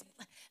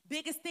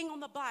biggest thing on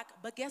the block.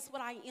 But guess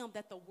what I am?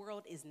 That the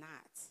world is not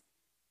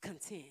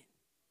content.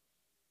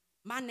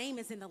 My name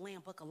is in the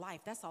Lamb Book of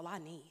Life. That's all I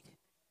need.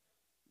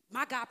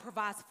 My God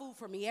provides food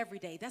for me every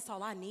day. That's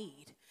all I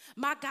need.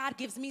 My God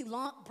gives me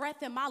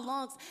breath in my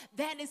lungs.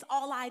 That is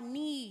all I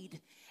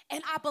need.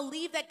 And I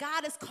believe that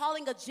God is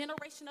calling a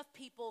generation of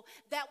people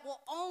that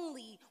will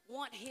only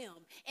want him.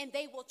 And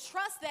they will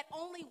trust that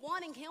only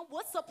wanting him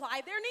will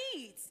supply their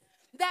needs.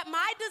 That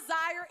my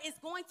desire is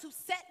going to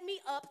set me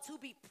up to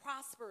be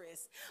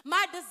prosperous.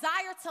 My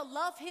desire to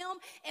love him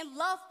and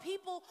love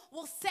people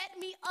will set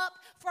me up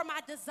for my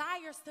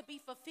desires to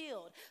be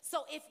fulfilled.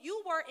 So if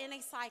you were in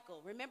a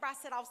cycle, remember I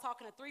said I was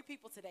talking to 3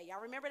 people today.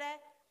 Y'all remember that?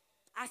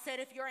 I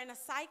said if you're in a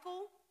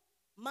cycle,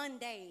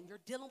 mundane, you're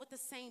dealing with the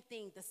same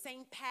thing, the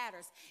same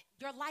patterns,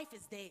 your life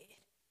is dead.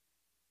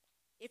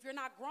 If you're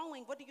not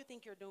growing, what do you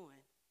think you're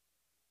doing?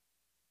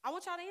 I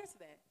want y'all to answer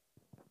that.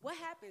 What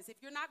happens if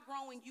you're not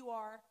growing?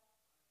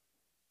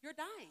 You're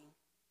dying.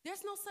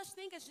 There's no such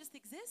thing as just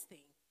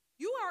existing.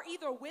 You are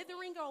either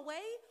withering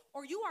away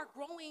or you are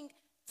growing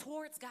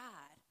towards God.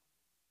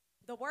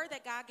 The word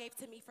that God gave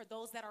to me for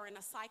those that are in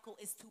a cycle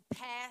is to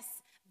pass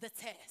the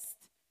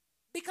test.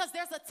 Because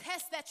there's a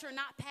test that you're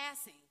not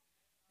passing.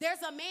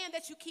 There's a man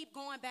that you keep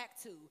going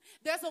back to.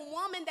 There's a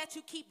woman that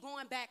you keep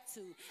going back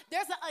to.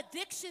 There's an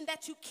addiction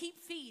that you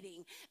keep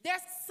feeding.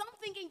 There's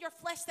something in your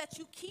flesh that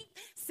you keep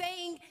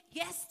saying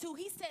yes to.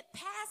 He said,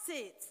 pass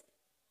it.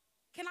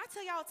 Can I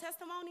tell y'all a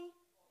testimony?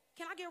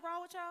 Can I get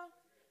raw with y'all?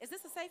 Is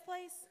this a safe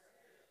place?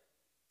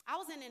 I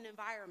was in an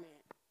environment,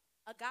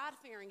 a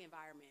God-fearing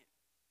environment.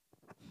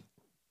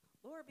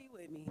 Lord be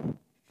with me.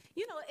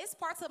 You know, it's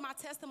parts of my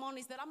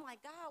testimonies that I'm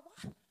like, God,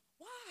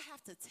 why I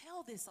have to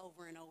tell this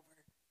over and over?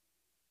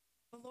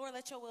 But Lord,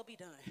 let your will be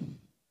done.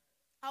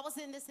 I was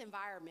in this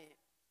environment,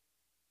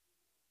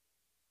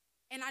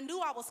 and I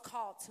knew I was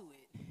called to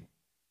it.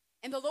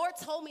 And the Lord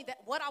told me that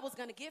what I was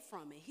going to get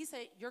from it. He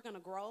said, you're going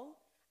to grow.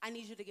 I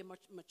need you to get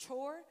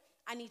mature.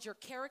 I need your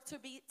character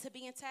to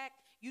be intact.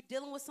 You're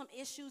dealing with some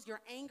issues, your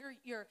anger,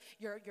 your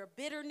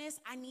bitterness.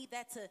 I need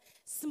that to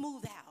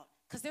smooth out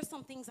because there's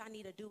some things I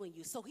need to do in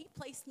you. So he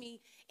placed me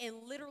in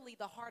literally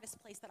the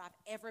hardest place that I've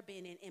ever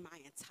been in my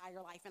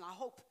entire life. And I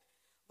hope,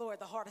 Lord,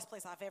 the hardest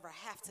place I've ever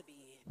have to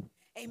be in.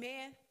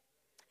 Amen.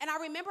 And I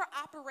remember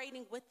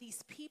operating with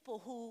these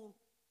people who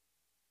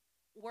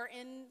were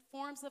in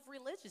forms of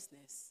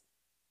religiousness.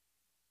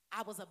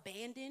 I was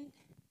abandoned.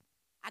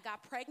 I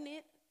got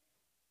pregnant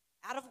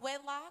out of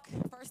wedlock.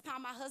 First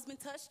time my husband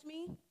touched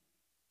me.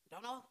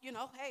 Don't know,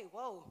 hey,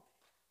 whoa,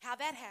 how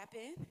that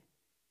happened.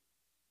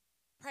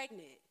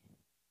 Pregnant.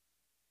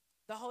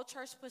 The whole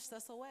church pushed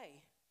us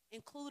away,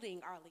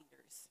 including our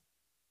leaders.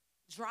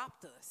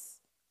 Dropped us.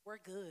 We're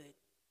good.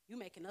 You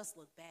making us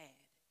look bad.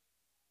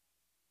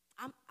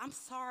 I'm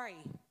sorry.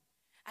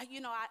 I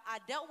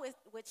dealt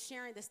with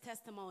sharing this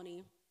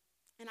testimony,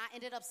 and I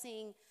ended up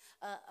seeing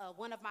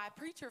one of my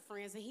preacher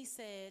friends, and he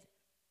said,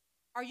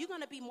 are you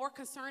going to be more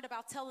concerned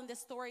about telling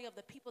this story of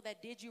the people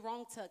that did you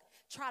wrong to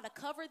try to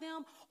cover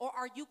them, or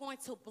are you going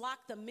to block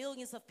the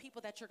millions of people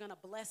that you're going to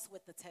bless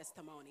with the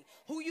testimony?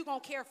 Who you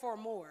going to care for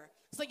more?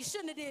 So you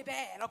shouldn't have did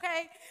bad,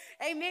 okay?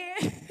 Amen.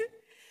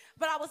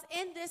 But I was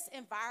in this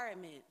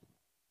environment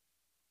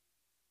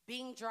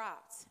being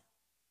dropped.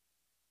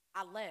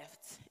 I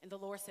left, and the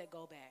Lord said,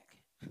 go back.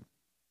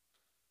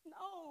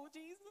 No,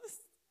 Jesus,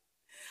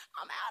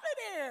 I'm out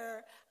of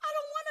there. I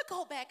don't want to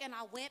go back, and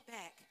I went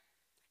back.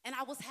 And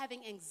I was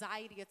having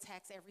anxiety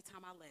attacks every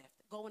time I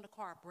left. Go in the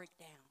car, break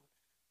down,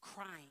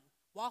 crying.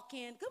 Walk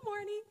in, good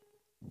morning.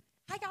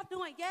 How y'all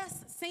doing?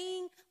 Yes,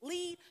 sing,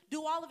 lead,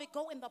 do all of it.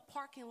 Go in the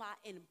parking lot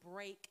and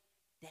break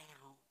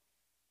down.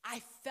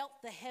 I felt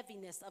the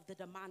heaviness of the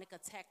demonic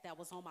attack that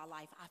was on my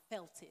life. I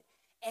felt it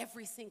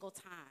every single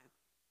time.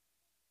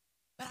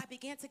 But I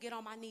began to get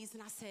on my knees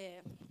and I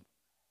said,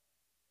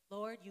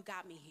 Lord, you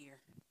got me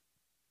here.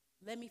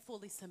 Let me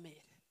fully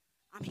submit.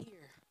 I'm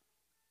here.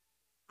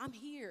 I'm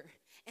here,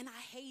 and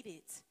I hate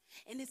it,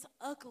 and it's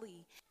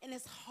ugly, and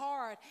it's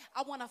hard.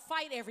 I want to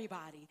fight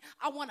everybody.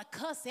 I want to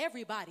cuss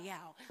everybody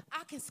out.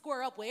 I can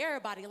square up with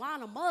everybody, line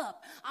them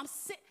up. Am I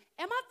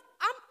tripping?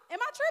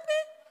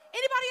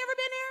 Anybody ever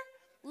been there?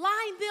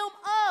 Line them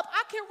up.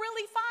 I can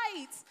really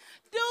fight.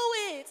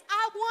 Do it.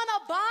 I want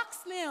to box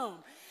them.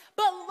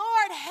 But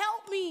Lord,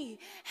 help me,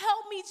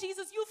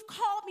 Jesus. You've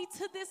called me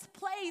to this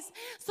place,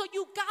 so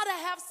you gotta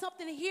have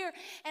something here.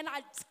 And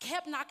I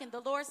kept knocking. The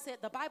Lord said,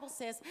 the Bible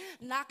says,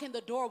 knocking,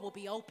 the door will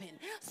be open.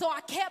 So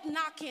I kept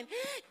knocking.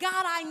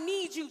 God, I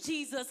need you,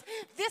 Jesus.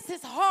 This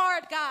is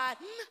hard, God.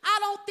 I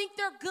don't think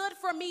they're good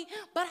for me,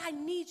 but I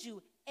need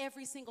you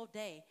every single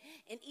day.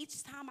 And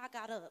each time I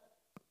got up,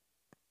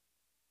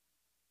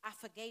 I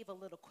forgave a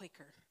little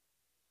quicker.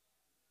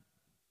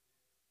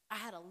 I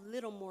had a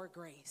little more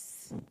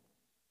grace.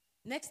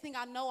 Next thing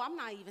I know, I'm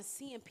not even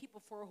seeing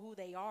people for who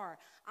they are.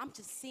 I'm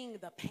just seeing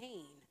the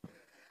pain.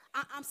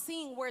 I'm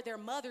seeing where their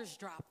mothers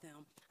drop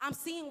them. I'm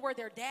seeing where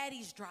their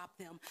daddies drop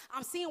them.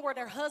 I'm seeing where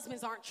their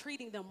husbands aren't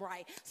treating them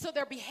right. So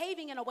they're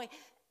behaving in a way.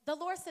 The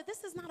Lord said,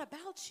 this is not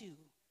about you.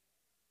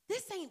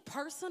 This ain't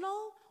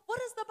personal. What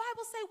does the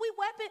Bible say?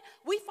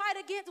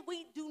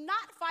 We do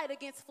not fight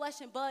against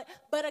flesh and blood,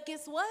 but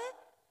against what?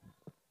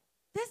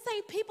 This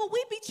ain't people.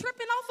 We be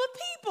tripping off of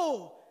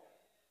people.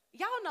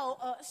 Y'all know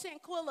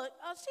Shanquilla,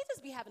 she just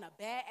be having a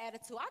bad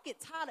attitude. I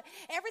get tired of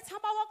every time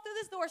I walk through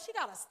this door, she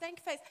got a stank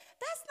face.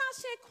 That's not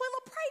Shanquilla.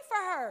 Pray for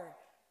her.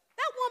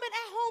 That woman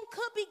at home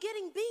could be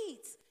getting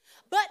beat.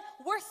 But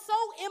we're so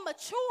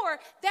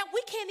immature that we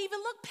can't even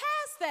look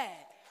past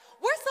that.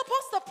 We're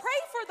supposed to pray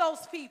for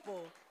those people.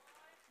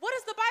 What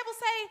does the Bible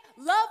say?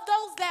 Love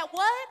those that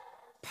what?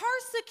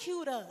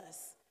 Persecute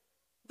us.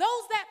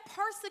 Those that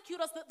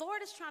persecute us, the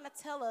Lord is trying to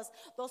tell us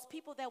those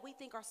people that we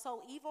think are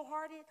so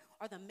evil-hearted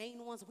are the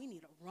main ones we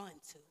need to run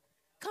to.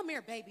 Come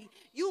here, baby.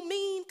 You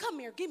mean? Come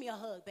here. Give me a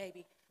hug,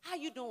 baby. How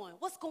you doing?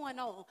 What's going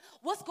on?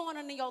 What's going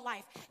on in your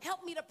life?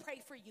 Help me to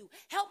pray for you.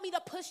 Help me to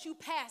push you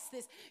past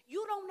this.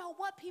 You don't know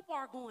what people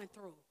are going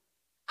through.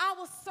 I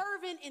was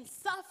serving in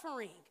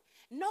suffering.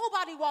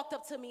 Nobody walked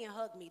up to me and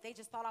hugged me. They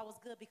just thought I was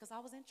good because I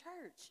was in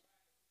church.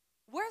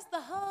 Where's the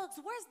hugs?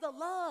 Where's the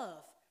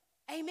love?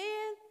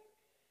 Amen?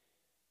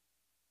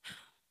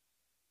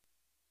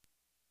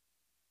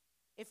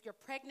 If you're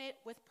pregnant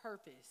with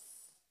purpose.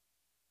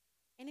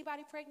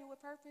 Anybody pregnant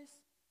with purpose?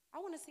 I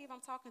want to see if I'm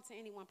talking to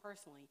anyone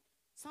personally.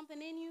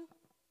 Something in you?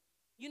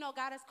 You know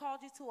God has called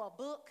you to a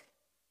book,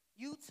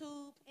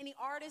 YouTube. Any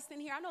artists in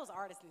here? I know there's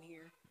artists in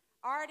here.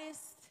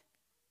 Artists,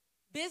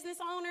 business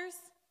owners.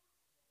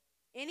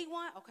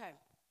 Anyone? Okay.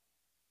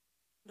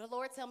 The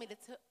Lord told me to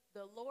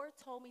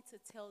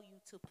tell you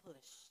to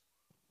push.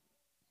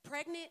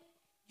 Pregnant,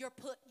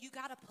 you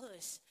gotta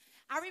push.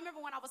 I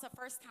remember when I was a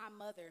first-time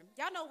mother.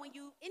 Y'all know when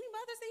any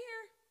mothers in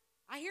here?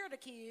 I hear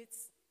the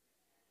kids.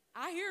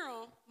 I hear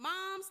them.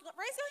 Moms,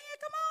 raise your hand.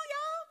 Come on,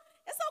 y'all.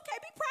 It's okay.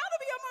 Be proud to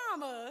be a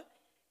mama.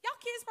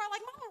 Y'all kids probably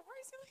like, Mama,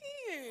 raise your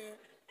hand.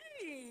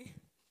 Hey.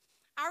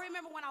 I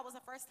remember when I was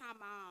a first-time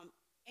mom,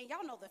 and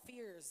y'all know the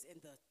fears and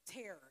the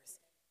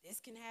terrors. This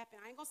can happen.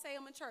 I ain't going to say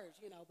I'm in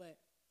church, but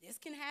this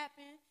can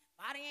happen.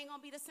 Body ain't going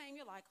to be the same.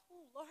 You're like,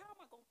 oh, Lord, how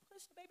am I going to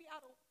push the baby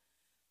out of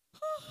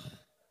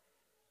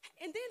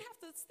and then have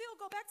to still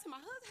go back to my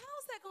husband.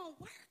 How's that going to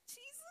work,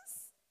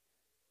 Jesus?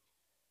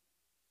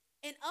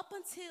 And up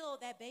until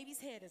that baby's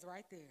head is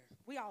right there,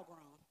 we all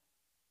grown.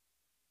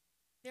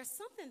 There's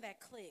something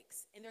that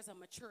clicks, and there's a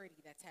maturity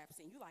that taps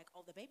in. You're like,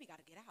 oh, the baby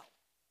got to get out.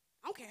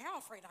 I don't care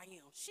how afraid I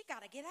am. She got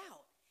to get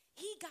out.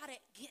 He got to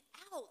get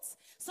out.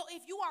 So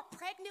if you are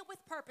pregnant with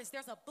purpose,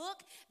 there's a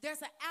book,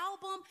 there's an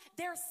album,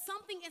 there's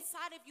something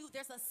inside of you,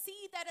 there's a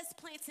seed that is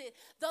planted.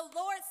 The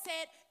Lord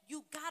said,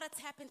 you got to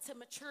tap into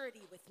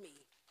maturity with me.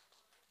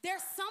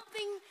 There's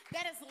something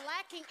that is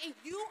lacking, and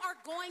you are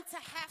going to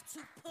have to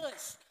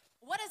push.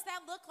 What does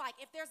that look like?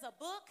 If there's a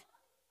book,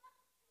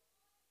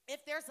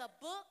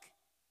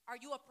 are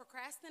you a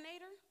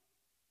procrastinator?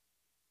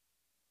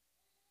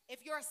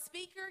 If you're a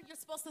speaker, you're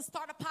supposed to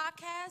start a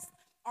podcast,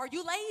 are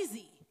you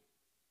lazy?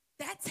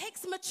 That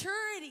takes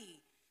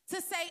maturity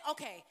to say,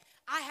 okay,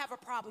 I have a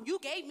problem. You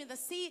gave me the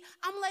seed.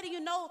 I'm letting you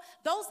know,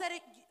 those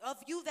of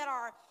you that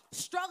are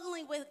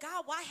struggling with,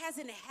 God, why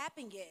hasn't it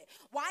happened yet?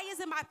 Why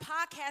isn't my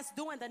podcast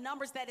doing the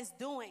numbers that it's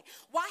doing?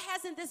 Why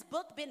hasn't this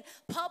book been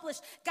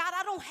published? God,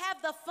 I don't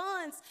have the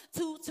funds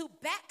to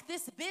back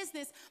this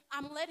business.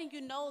 I'm letting you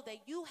know that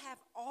you have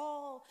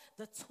all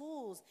the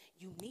tools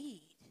you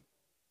need.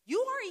 You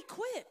are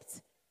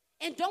equipped.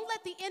 And don't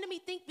let the enemy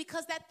think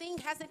because that thing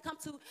hasn't come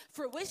to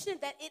fruition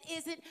that it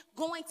isn't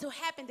going to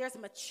happen. There's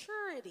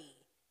maturity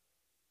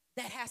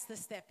that has to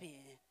step in.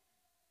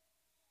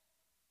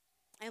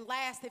 And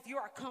last, if you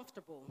are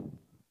comfortable,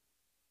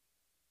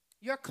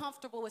 you're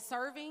comfortable with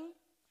serving,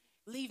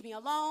 leave me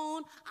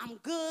alone, I'm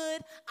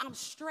good, I'm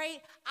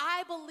straight.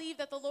 I believe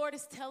that the Lord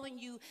is telling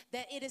you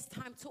that it is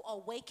time to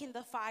awaken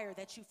the fire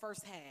that you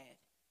first had.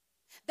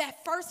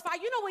 That first fire,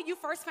 when you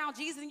first found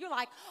Jesus and you're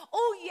like,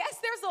 oh yes,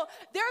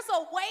 there's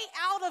a way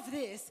out of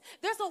this.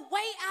 There's a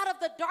way out of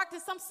the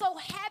darkness. I'm so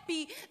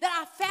happy that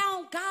I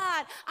found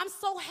God. I'm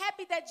so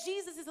happy that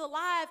Jesus is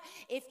alive.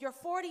 If you're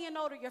 40 and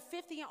older, you're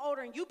 50 and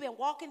older, and you've been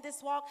walking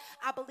this walk,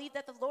 I believe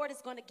that the Lord is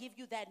going to give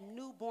you that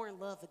newborn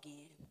love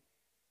again.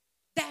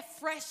 That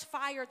fresh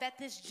fire that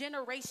this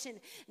generation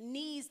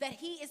needs, that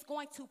he is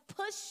going to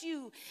push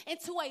you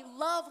into a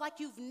love like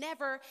you've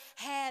never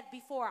had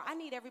before. I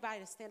need everybody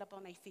to stand up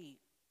on their feet.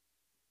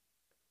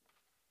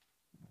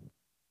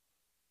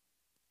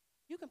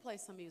 You can play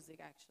some music,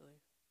 actually.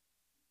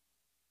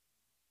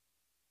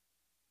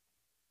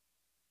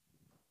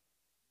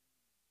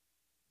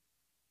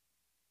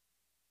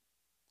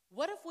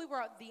 What if we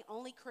were the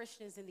only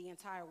Christians in the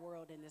entire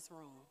world in this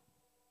room?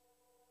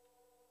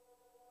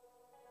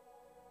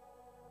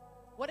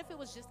 What if it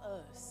was just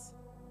us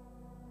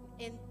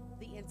in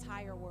the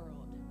entire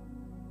world?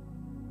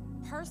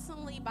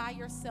 Personally, by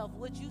yourself,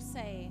 would you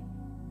say,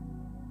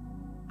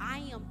 I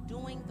am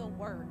doing the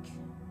work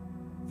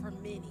for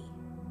many?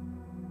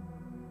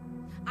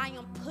 I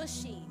am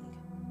pushing.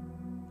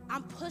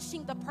 I'm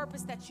pushing the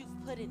purpose that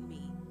you've put in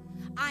me.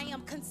 I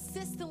am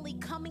consistently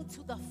coming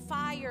to the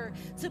fire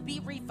to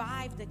be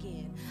revived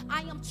again.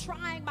 I am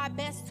trying my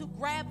best to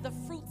grab the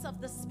fruits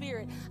of the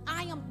Spirit.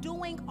 I am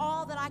doing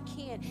all that I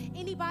can.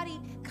 Anybody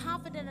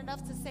confident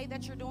enough to say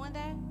that you're doing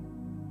that?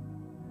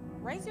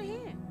 Raise your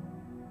hand.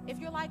 If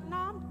you're like,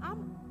 no,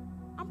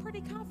 I'm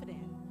pretty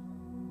confident.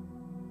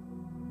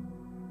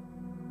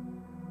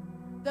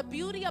 The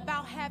beauty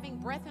about having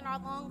breath in our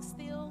lungs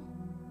still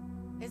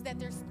is that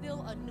there's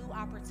still a new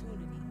opportunity.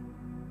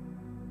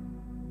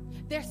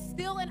 There's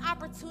still an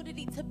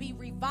opportunity to be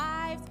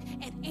revived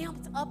and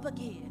amped up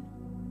again.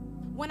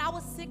 When I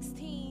was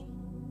 16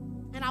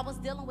 and I was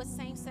dealing with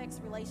same-sex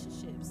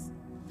relationships,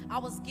 I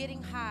was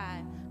getting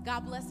high.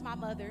 God bless my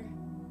mother.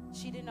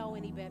 She didn't know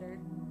any better.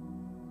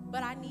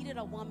 But I needed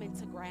a woman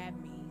to grab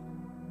me.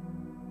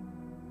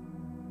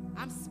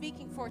 I'm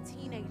speaking for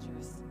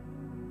teenagers,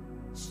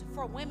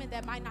 for women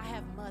that might not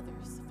have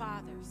mothers,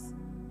 fathers,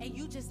 and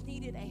you just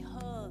needed a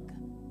hug.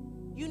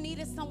 You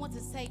needed someone to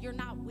say, you're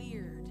not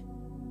weird.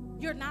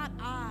 You're not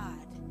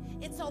odd.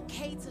 It's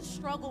okay to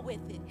struggle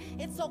with it.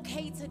 It's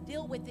okay to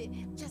deal with it.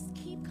 Just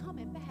keep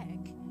coming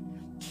back.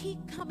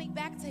 Keep coming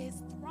back to his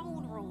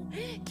throne room.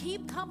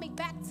 Keep coming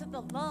back to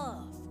the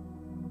love.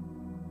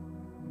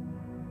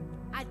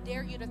 I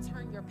dare you to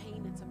turn your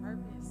pain into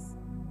purpose.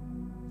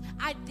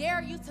 I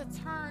dare you to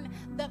turn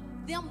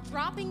them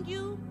dropping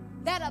you,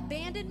 that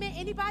abandonment.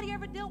 Anybody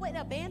ever deal with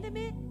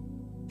abandonment?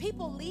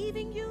 People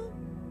leaving you?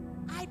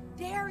 I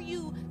dare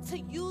you to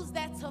use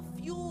that to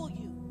fuel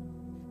you.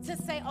 To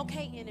say,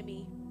 okay,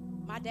 enemy,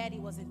 my daddy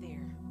wasn't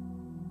there.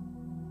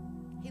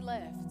 He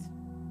left.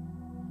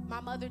 My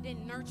mother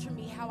didn't nurture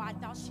me how I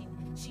thought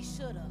she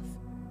should have.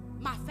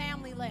 My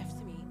family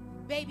left me.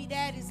 Baby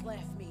daddy's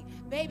left me.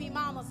 Baby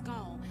mama's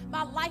gone.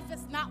 My life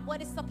is not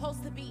what it's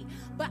supposed to be.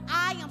 But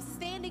I am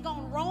standing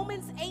on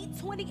Romans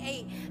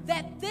 8:28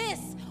 that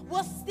this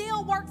will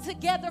still work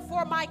together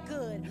for my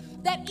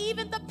good. That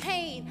even the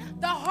pain,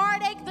 the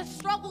heartache, the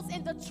struggles,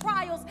 and the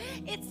trials,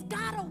 it's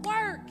gotta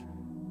work.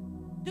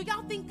 Do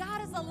y'all think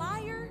God is a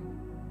liar?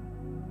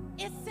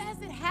 It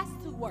says it has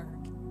to work.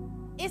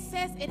 It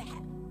says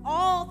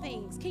all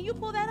things. Can you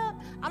pull that up?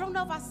 I don't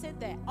know if I said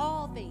that.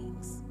 All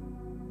things.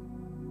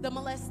 The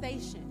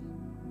molestation.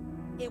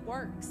 It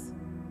works.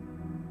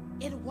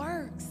 It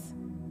works.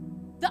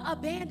 The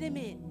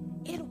abandonment.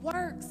 It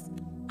works.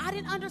 I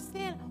didn't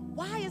understand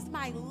why are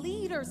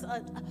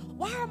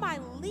my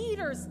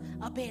leaders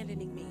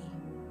abandoning me?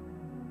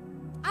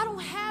 I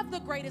don't have the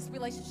greatest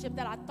relationship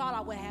that I thought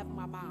I would have with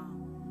my mom.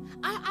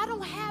 I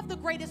don't have the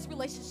greatest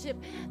relationship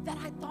that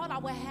I thought I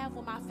would have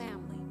with my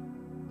family.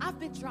 I've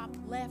been dropped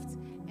left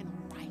and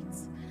right,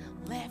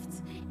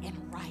 left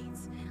and right,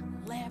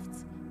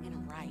 left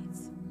and right.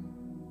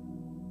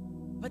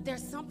 But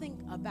there's something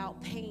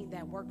about pain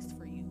that works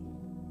for you.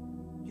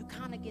 You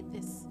kind of get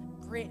this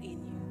grit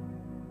in you.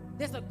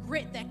 There's a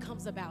grit that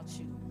comes about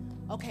you.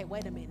 Okay,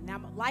 wait a minute.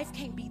 Now, life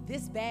can't be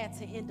this bad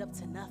to end up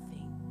to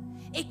nothing.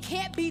 It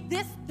can't be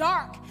this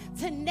dark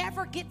to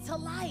never get to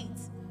light.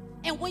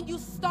 And when you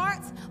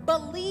start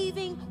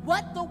believing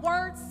what the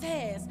word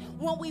says,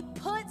 when we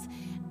put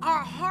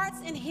our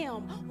hearts in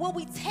him, when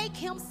we take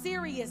him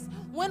serious,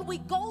 when we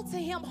go to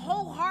him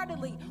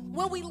wholeheartedly,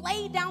 when we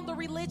lay down the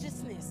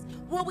religiousness,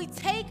 when we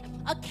take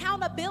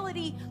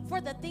accountability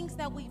for the things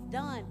that we've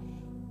done,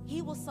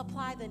 he will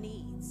supply the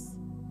needs.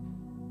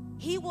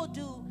 He will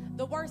do,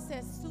 the word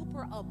says,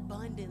 super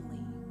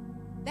abundantly.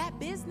 That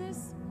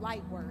business,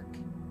 light work.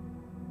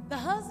 The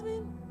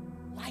husband,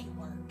 light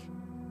work.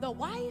 The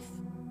wife,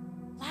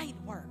 light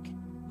work.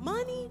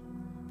 Money,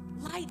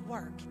 light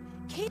work.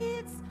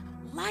 Kids,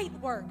 light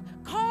work.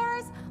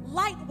 Cars,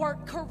 light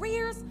work.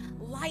 Careers,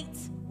 light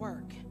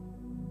work.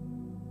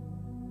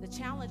 The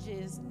challenge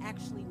is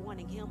actually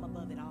wanting him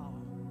above it all.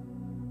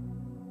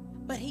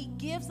 But he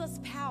gives us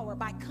power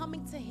by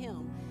coming to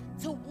him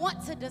to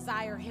want to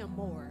desire him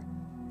more.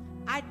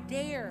 I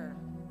dare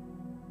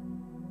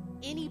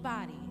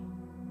anybody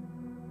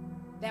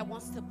that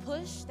wants to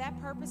push that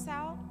purpose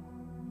out,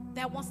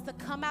 that wants to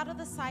come out of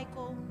the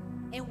cycle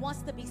and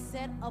wants to be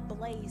set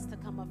ablaze to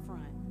come up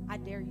front. I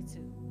dare you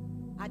to.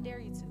 I dare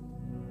you to.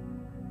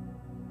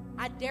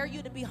 I dare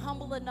you to be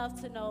humble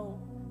enough to know,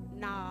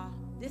 nah,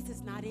 this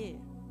is not it.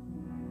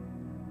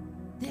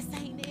 This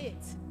ain't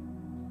it.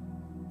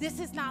 This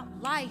is not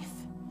life.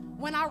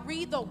 When I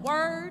read the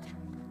word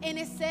and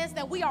it says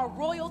that we are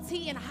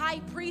royalty and high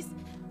priest,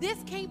 this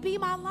can't be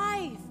my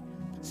life.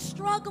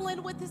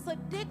 Struggling with this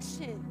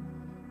addiction.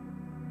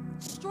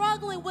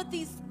 Struggling with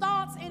these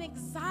thoughts and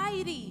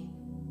anxiety.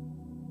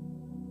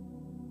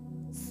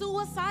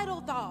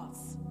 Suicidal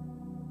thoughts.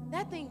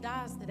 That thing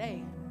dies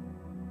today.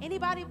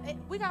 Anybody,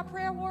 we got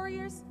prayer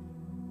warriors?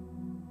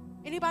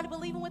 Anybody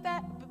believing with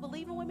that?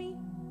 Believing with me?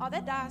 Oh,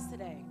 that dies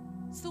today.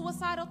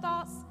 Suicidal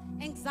thoughts,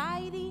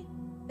 anxiety,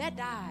 that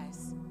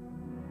dies.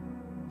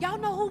 Y'all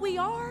know who we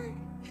are?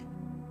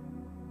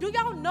 Do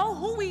y'all know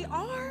who we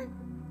are?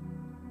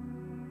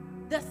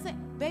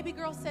 Baby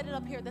girl said it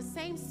up here. The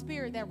same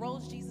spirit that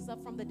rose Jesus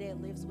up from the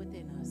dead lives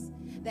within us.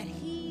 That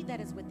he that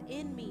is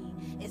within me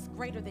is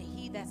greater than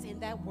he that's in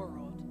that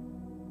world.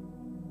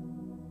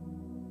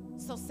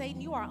 So Satan,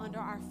 you are under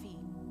our feet.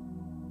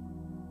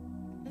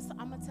 Listen,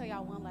 I'm going to tell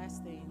y'all one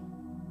last thing.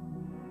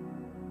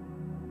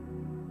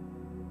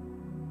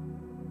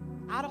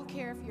 I don't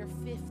care if you're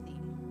 50,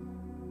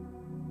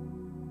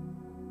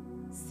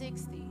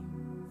 60,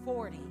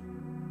 40.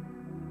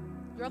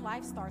 Your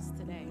life starts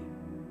today.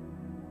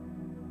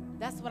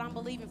 That's what I'm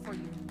believing for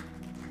you.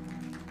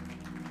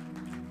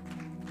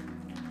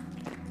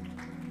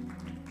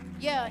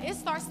 Yeah, it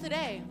starts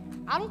today.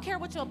 I don't care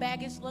what your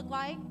baggage look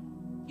like.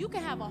 You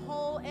can have a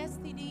whole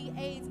STD,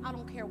 AIDS, I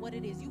don't care what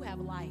it is. You have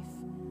life.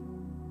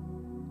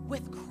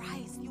 With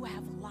Christ, you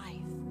have life.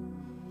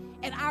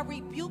 And I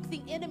rebuke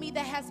the enemy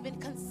that has been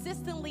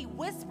consistently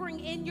whispering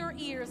in your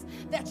ears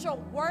that your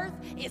worth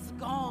is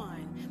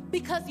gone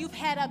because you've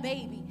had a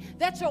baby,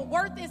 that your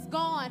worth is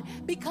gone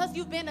because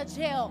you've been to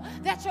jail,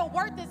 that your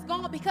worth is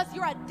gone because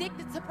you're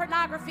addicted to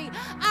pornography.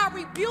 I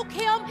rebuke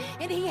him,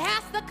 and he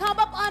has to come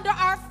up under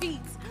our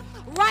feet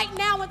right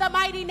now in the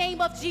mighty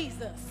name of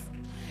Jesus.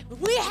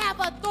 We have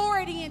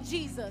authority in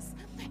Jesus.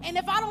 And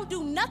if I don't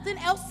do nothing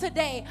else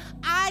today,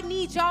 I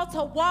need y'all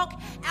to walk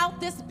out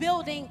this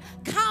building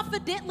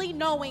confidently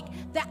knowing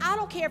that I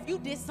don't care if you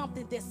did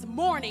something this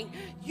morning,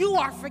 you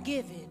are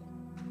forgiven.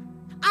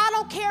 I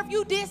don't care if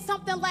you did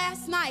something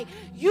last night,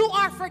 you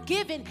are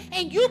forgiven,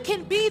 and you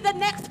can be the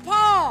next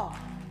Paul.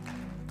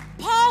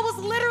 Paul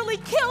was literally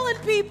killing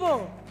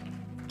people,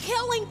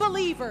 killing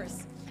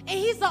believers. And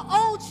he's an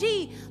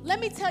OG. Let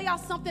me tell y'all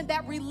something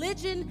that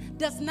religion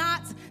does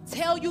not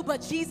tell you,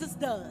 but Jesus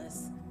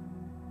does.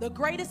 The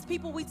greatest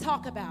people we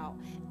talk about,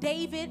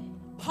 David,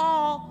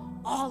 Paul,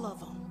 all of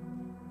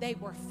them, they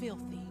were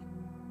filthy,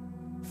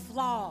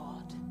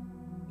 flawed,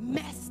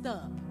 messed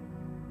up,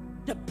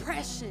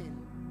 depression,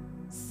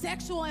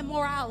 sexual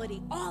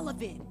immorality, all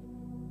of it.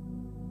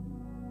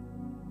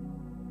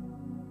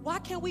 Why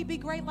can't we be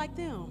great like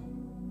them?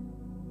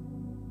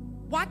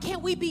 Why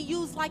can't we be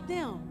used like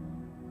them?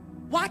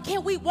 Why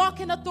can't we walk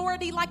in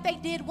authority like they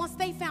did once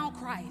they found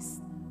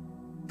Christ?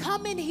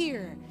 Come in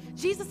here.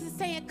 Jesus is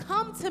saying,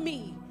 come to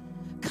me.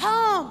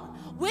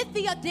 Come with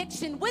the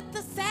addiction, with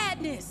the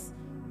sadness.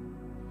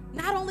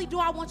 Not only do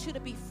I want you to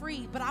be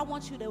free, but I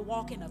want you to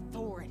walk in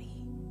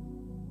authority.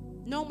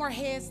 No more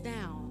heads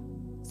down.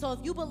 So if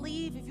you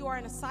believe, if you are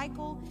in a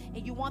cycle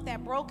and you want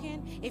that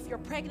broken, if you're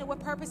pregnant with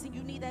purpose and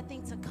you need that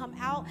thing to come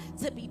out,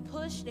 to be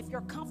pushed, if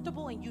you're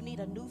comfortable and you need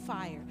a new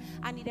fire,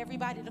 I need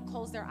everybody to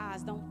close their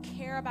eyes. Don't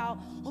care about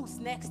who's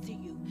next to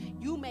you.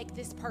 You make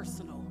this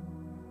personal.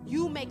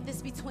 You make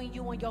this between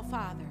you and your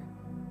Father.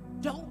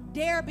 Don't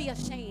dare be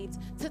ashamed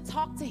to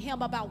talk to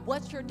him about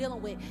what you're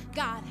dealing with.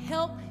 God,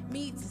 help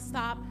me to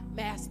stop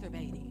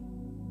masturbating.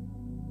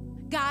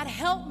 God,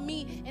 help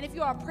me. And if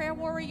you're a prayer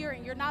warrior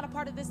and you're not a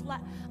part of this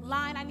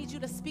line, I need you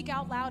to speak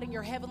out loud in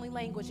your heavenly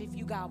language if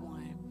you got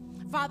one.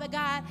 Father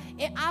God,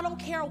 I don't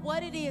care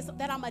what it is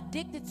that I'm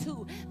addicted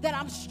to, that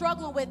I'm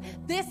struggling with.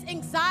 This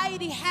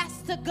anxiety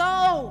has to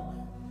go.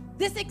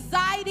 This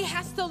anxiety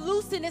has to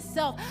loosen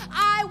itself.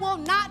 I will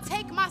not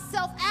take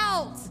myself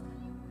out.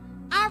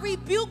 I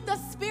rebuke the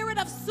spirit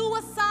of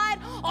suicide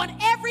on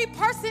every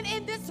person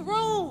in this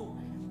room.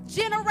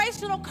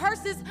 Generational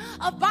curses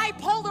of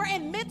bipolar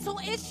and mental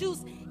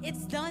issues,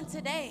 it's done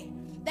today.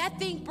 That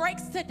thing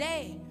breaks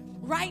today.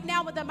 Right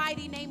now in the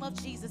mighty name of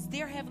Jesus.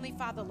 Dear Heavenly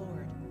Father,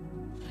 Lord,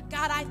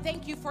 God, I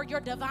thank you for your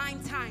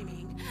divine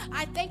timing.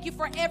 I thank you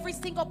for every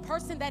single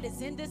person that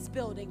is in this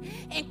building,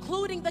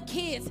 including the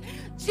kids.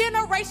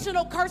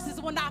 Generational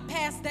curses will not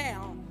pass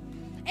down.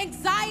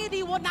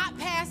 Anxiety will not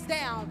pass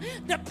down.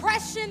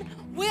 Depression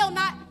will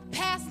not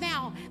pass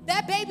down.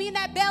 That baby in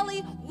that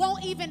belly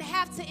won't even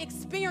have to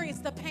experience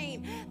the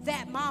pain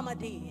that mama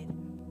did.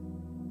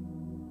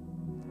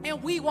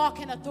 And we walk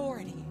in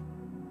authority.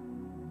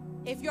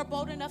 If you're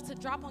bold enough to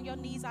drop on your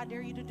knees, I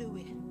dare you to do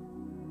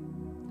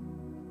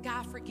it.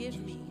 God, forgive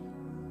me.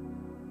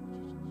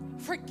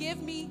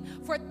 Forgive me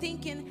for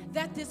thinking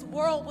that this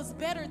world was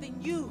better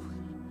than you.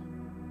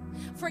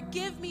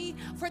 Forgive me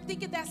for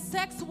thinking that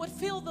sex would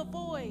fill the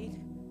void.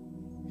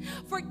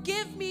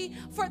 Forgive me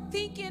for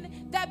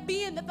thinking that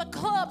being at the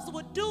clubs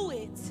would do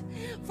it.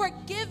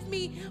 Forgive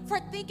me for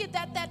thinking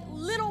that that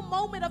little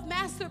moment of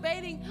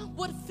masturbating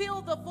would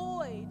fill the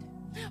void.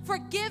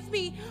 Forgive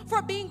me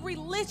for being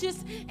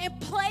religious and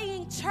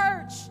playing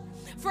church.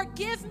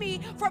 Forgive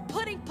me for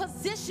putting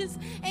positions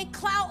and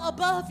clout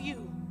above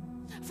you.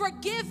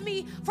 Forgive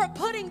me for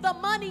putting the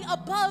money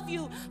above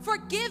you.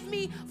 Forgive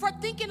me for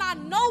thinking I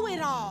know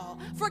it all.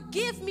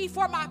 Forgive me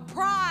for my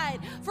pride.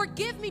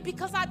 Forgive me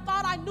because I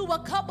thought I knew a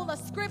couple of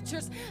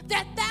scriptures,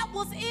 that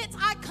was it.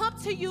 I come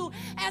to you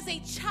as a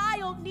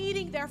child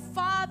needing their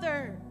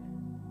father.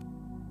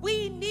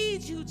 We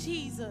need you,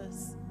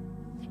 Jesus.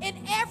 In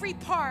every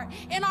part,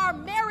 in our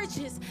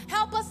marriages,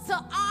 help us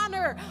to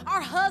honor our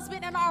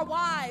husband and our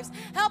wives.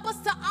 Help us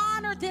to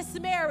honor this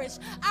marriage.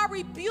 I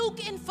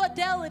rebuke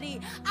infidelity.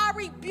 I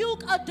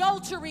rebuke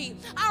adultery.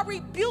 I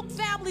rebuke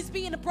families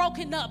being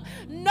broken up.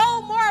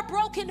 No more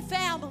broken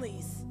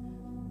families.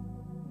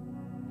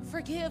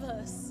 Forgive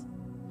us.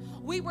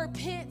 We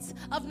repent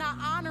of not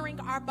honoring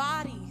our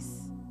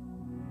bodies.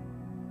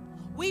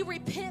 We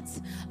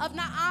repent of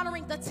not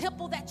honoring the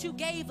temple that you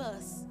gave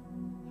us.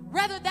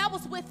 Whether that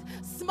was with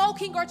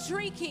smoking or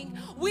drinking,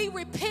 we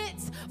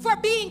repent for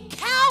being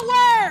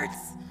cowards,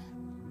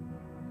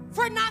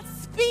 for not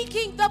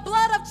speaking the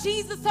blood of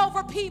Jesus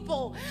over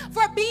people,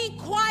 for being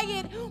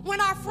quiet when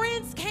our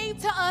friends came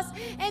to us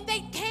and they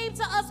came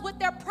to us with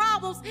their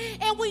problems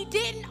and we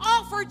didn't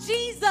offer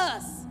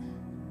Jesus.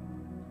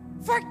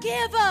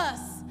 Forgive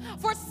us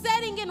for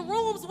sitting in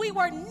rooms we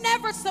were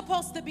never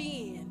supposed to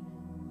be in.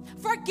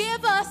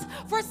 Forgive us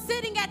for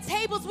sitting at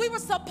tables we were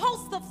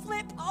supposed to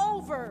flip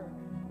over.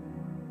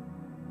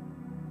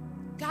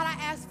 God, I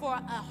ask for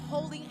a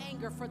holy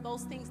anger for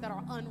those things that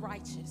are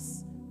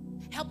unrighteous.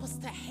 Help us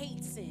to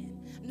hate sin,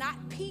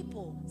 not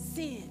people,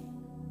 sin.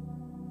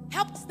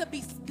 Help us to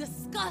be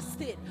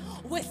disgusted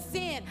with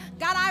sin.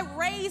 God, I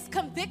raise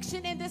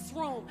conviction in this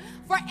room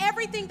for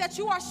everything that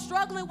you are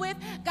struggling with.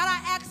 God,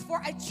 I ask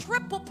for a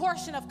triple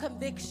portion of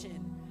conviction.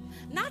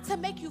 Not to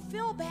make you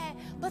feel bad,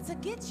 but to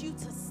get you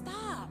to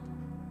stop.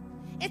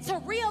 And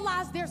to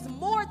realize there's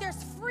more,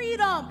 there's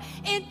freedom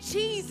in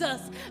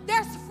Jesus.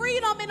 There's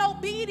freedom in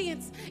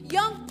obedience.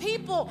 Young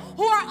people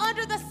who are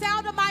under the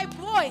sound of my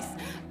voice,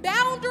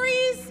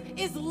 boundaries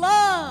is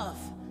love.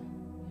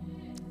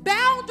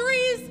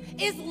 Boundaries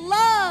is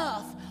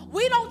love.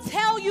 We don't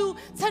tell you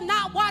to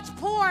not watch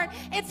porn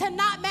and to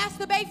not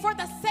masturbate for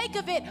the sake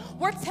of it.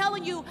 We're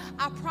telling you,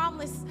 I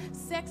promise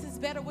sex is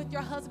better with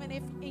your husband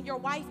and your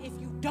wife if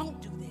you don't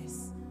do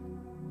this.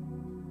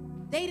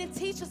 They didn't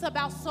teach us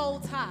about soul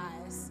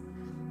ties.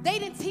 They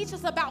didn't teach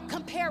us about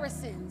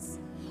comparisons.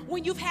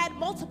 When you've had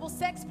multiple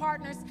sex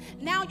partners,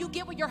 now you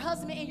get with your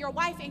husband and your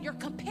wife and you're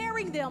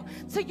comparing them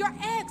to your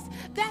ex.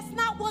 That's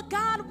not what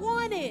God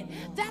wanted.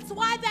 That's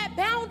why that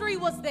boundary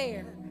was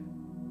there.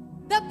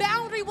 The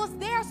boundary was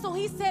there, so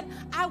he said,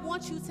 I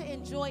want you to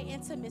enjoy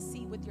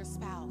intimacy with your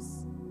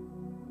spouse.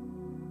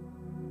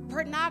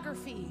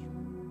 Pornography,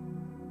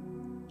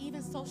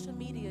 even social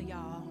media,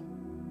 y'all.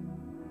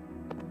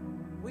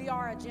 We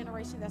are a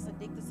generation that's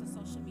addicted to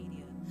social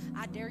media.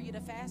 I dare you to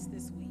fast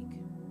this week.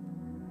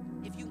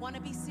 If you want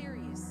to be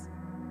serious,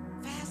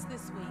 fast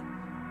this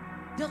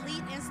week.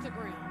 Delete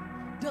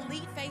Instagram.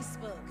 Delete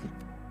Facebook.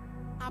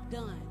 I'm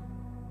done.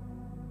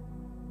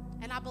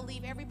 And I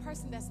believe every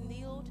person that's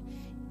kneeled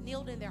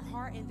in their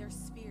heart and their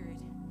spirit,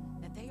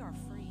 that they are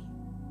free.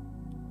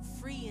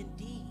 Free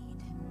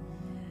indeed.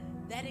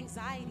 That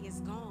anxiety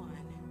is gone.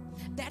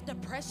 That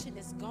depression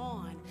is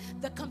gone.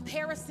 The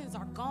comparisons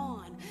are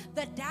gone.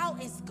 The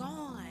doubt is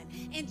gone.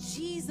 In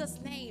Jesus'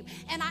 name.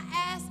 And I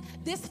ask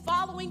this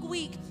following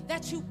week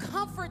that you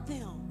comfort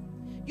them.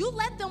 You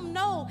let them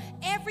know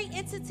every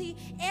entity,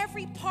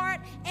 every part,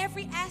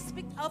 every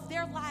aspect of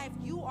their life,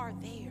 you are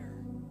there.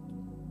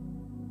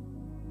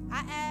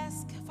 I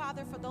ask,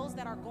 Father, for those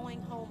that are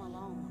going home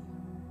alone,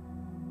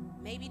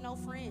 maybe no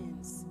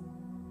friends,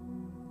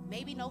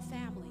 maybe no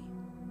family.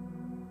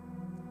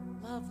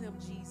 Love them,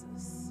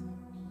 Jesus.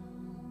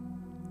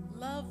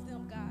 Love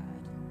them, God.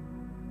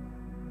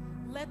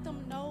 Let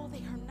them know they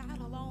are not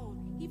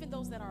alone. Even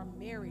those that are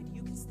married,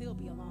 you can still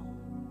be alone.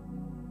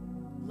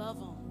 Love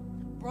them.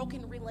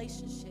 Broken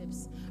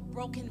relationships,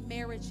 broken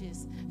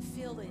marriages,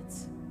 feel it.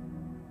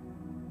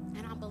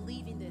 And I'm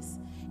believing this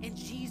in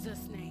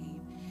Jesus'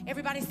 name.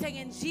 Everybody say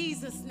in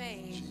Jesus'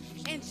 name.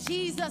 In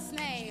Jesus'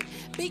 name.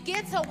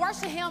 Begin to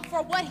worship him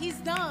for what he's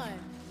done.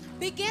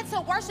 Begin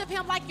to worship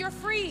him like you're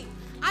free.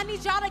 I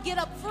need y'all to get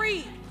up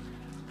free.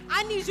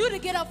 I need you to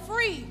get up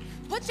free.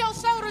 Put your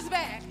shoulders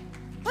back.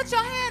 Put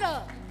your head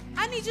up.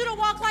 I need you to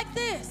walk like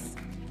this.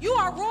 You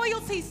are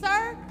royalty,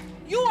 sir.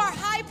 You are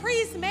high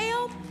priest,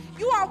 ma'am.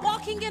 You are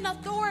walking in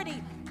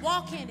authority.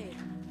 Walk in it.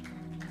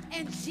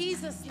 In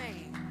Jesus'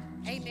 name,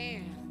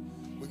 amen.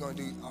 We're going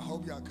to do, I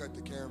hope y'all cut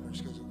the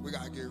cameras because we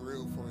got to get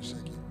real for a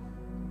second.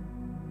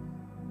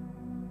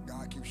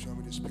 God keeps showing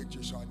me this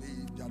picture, so I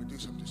need y'all to do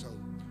something. So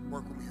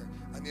work with me here.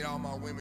 I need all my women.